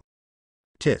too.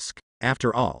 Tisk.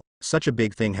 After all, such a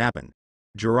big thing happened.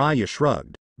 Jiraiya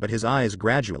shrugged, but his eyes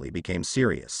gradually became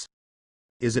serious.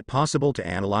 Is it possible to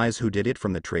analyze who did it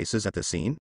from the traces at the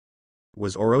scene?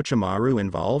 Was Orochimaru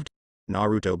involved?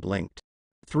 Naruto blinked.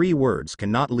 3 words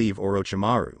cannot leave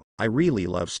Orochimaru. I really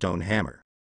love Stone Hammer.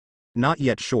 Not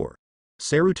yet sure.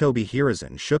 Sarutobi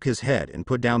Hiruzen shook his head and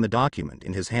put down the document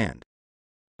in his hand.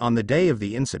 On the day of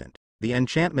the incident, the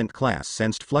enchantment class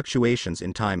sensed fluctuations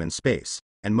in time and space,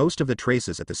 and most of the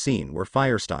traces at the scene were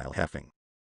fire-style heffing.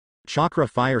 Chakra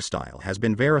fire-style has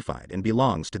been verified and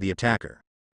belongs to the attacker.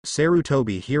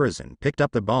 Sarutobi Hiruzen picked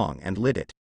up the bong and lit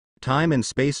it. Time and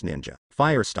space ninja,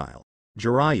 fire-style.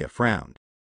 Jiraiya frowned.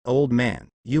 Old man,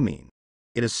 you mean?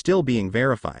 It is still being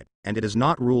verified, and it is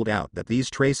not ruled out that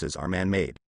these traces are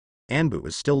man-made. Anbu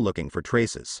is still looking for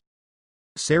traces.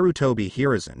 Sarutobi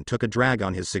Hiruzen took a drag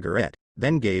on his cigarette,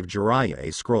 then gave Jiraiya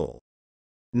a scroll.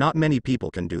 Not many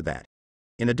people can do that.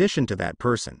 In addition to that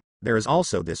person, there is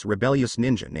also this rebellious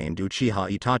ninja named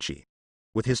Uchiha Itachi.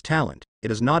 With his talent, it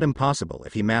is not impossible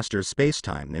if he masters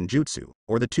space-time ninjutsu,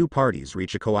 or the 2 parties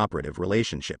reach a cooperative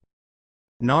relationship.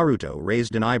 Naruto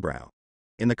raised an eyebrow.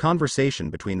 In the conversation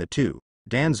between the 2,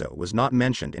 Danzo was not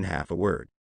mentioned in half a word.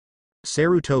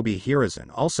 Sarutobi Hiruzen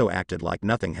also acted like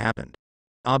nothing happened.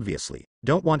 Obviously,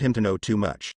 don't want him to know too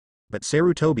much. But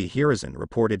Sarutobi Hiruzen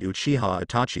reported Uchiha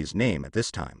Itachi's name at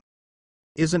this time.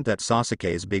 Isn't that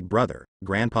Sasuke's big brother,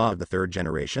 grandpa of the 3rd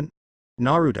generation?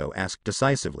 Naruto asked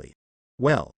decisively.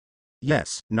 Well.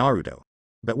 Yes, Naruto.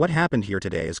 But what happened here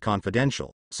today is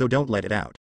confidential, so don't let it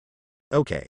out.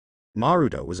 Okay.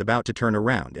 Naruto was about to turn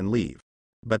around and leave.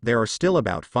 But there are still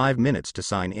about 5 minutes to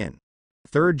sign in.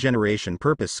 3rd generation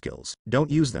purpose skills, don't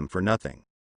use them for nothing.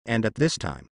 And at this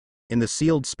time, in the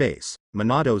sealed space,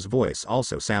 Minato's voice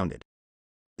also sounded.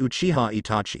 Uchiha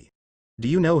Itachi. Do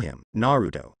you know him,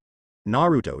 Naruto?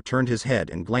 Naruto turned his head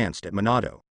and glanced at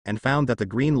Minato, and found that the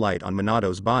green light on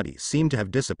Minato's body seemed to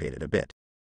have dissipated a bit.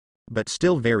 But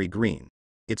still very green.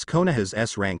 It's Konoha's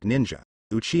S-rank ninja,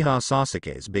 Uchiha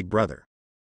Sasuke's big brother.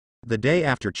 The day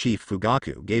after Chief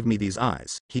Fugaku gave me these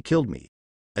eyes, he killed me.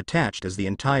 Attached as the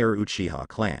entire Uchiha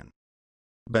clan.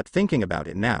 But thinking about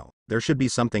it now, there should be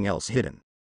something else hidden.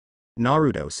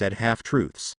 Naruto said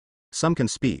half-truths. Some can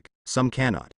speak, some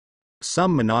cannot.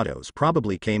 Some Minatos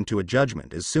probably came to a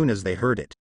judgment as soon as they heard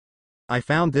it. I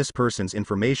found this person's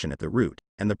information at the root,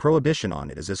 and the prohibition on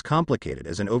it is as complicated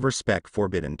as an overspec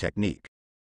forbidden technique.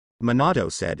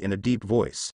 Minato said in a deep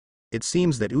voice. It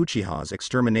seems that Uchiha's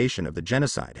extermination of the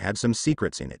genocide had some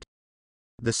secrets in it.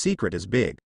 The secret is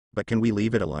big, but can we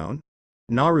leave it alone?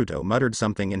 Naruto muttered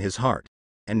something in his heart.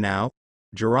 And now?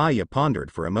 Jiraiya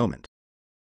pondered for a moment.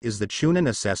 Is the Chunin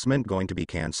assessment going to be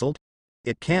cancelled?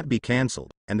 It can't be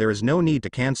cancelled, and there is no need to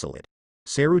cancel it.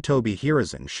 Sarutobi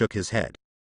Hiruzen shook his head.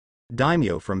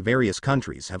 Daimyo from various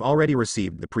countries have already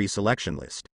received the pre-selection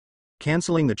list.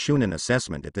 Canceling the Chunin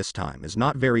assessment at this time is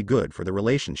not very good for the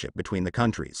relationship between the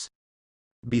countries.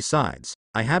 Besides,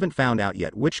 I haven't found out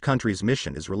yet which country's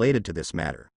mission is related to this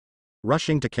matter.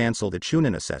 Rushing to cancel the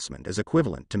Chunin assessment is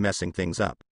equivalent to messing things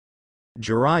up.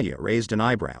 Jiraiya raised an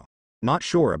eyebrow, not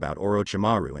sure about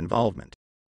Orochimaru involvement.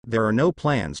 There are no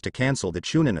plans to cancel the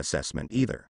Chunin assessment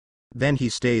either. Then he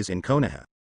stays in Konoha.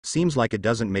 Seems like it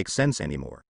doesn't make sense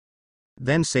anymore.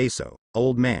 Then say so,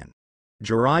 old man.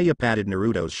 Jiraiya patted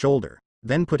Naruto's shoulder,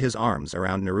 then put his arms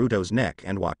around Naruto's neck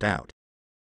and walked out.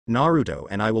 Naruto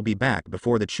and I will be back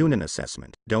before the Chunin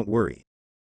assessment, don't worry.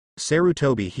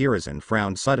 Sarutobi Hiruzen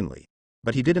frowned suddenly,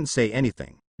 but he didn't say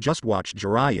anything, just watched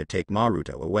Jiraiya take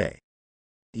Naruto away.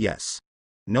 Yes.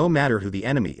 No matter who the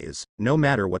enemy is, no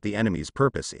matter what the enemy's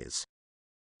purpose is.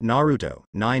 Naruto,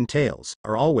 Nine Tails,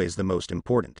 are always the most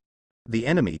important. The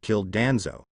enemy killed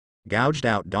Danzo. Gouged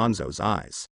out Danzo's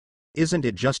eyes. Isn't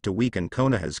it just to weaken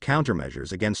Konoha's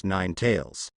countermeasures against Nine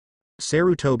Tails?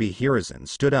 Sarutobi Hiruzen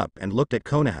stood up and looked at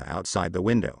Konoha outside the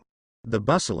window. The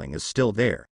bustling is still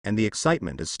there, and the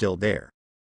excitement is still there.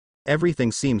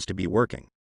 Everything seems to be working.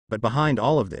 But behind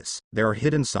all of this, there are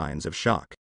hidden signs of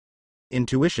shock.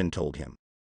 Intuition told him.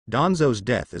 Danzo's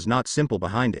death is not simple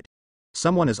behind it.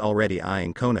 Someone is already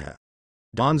eyeing Konoha.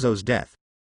 Danzo's death.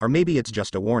 Or maybe it's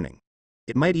just a warning.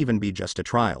 It might even be just a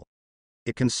trial.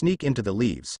 It can sneak into the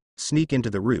leaves, sneak into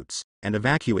the roots, and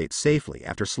evacuate safely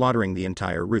after slaughtering the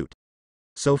entire root.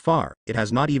 So far, it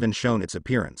has not even shown its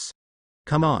appearance.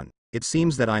 Come on, it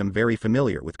seems that I am very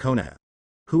familiar with Konoha.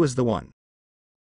 Who is the one?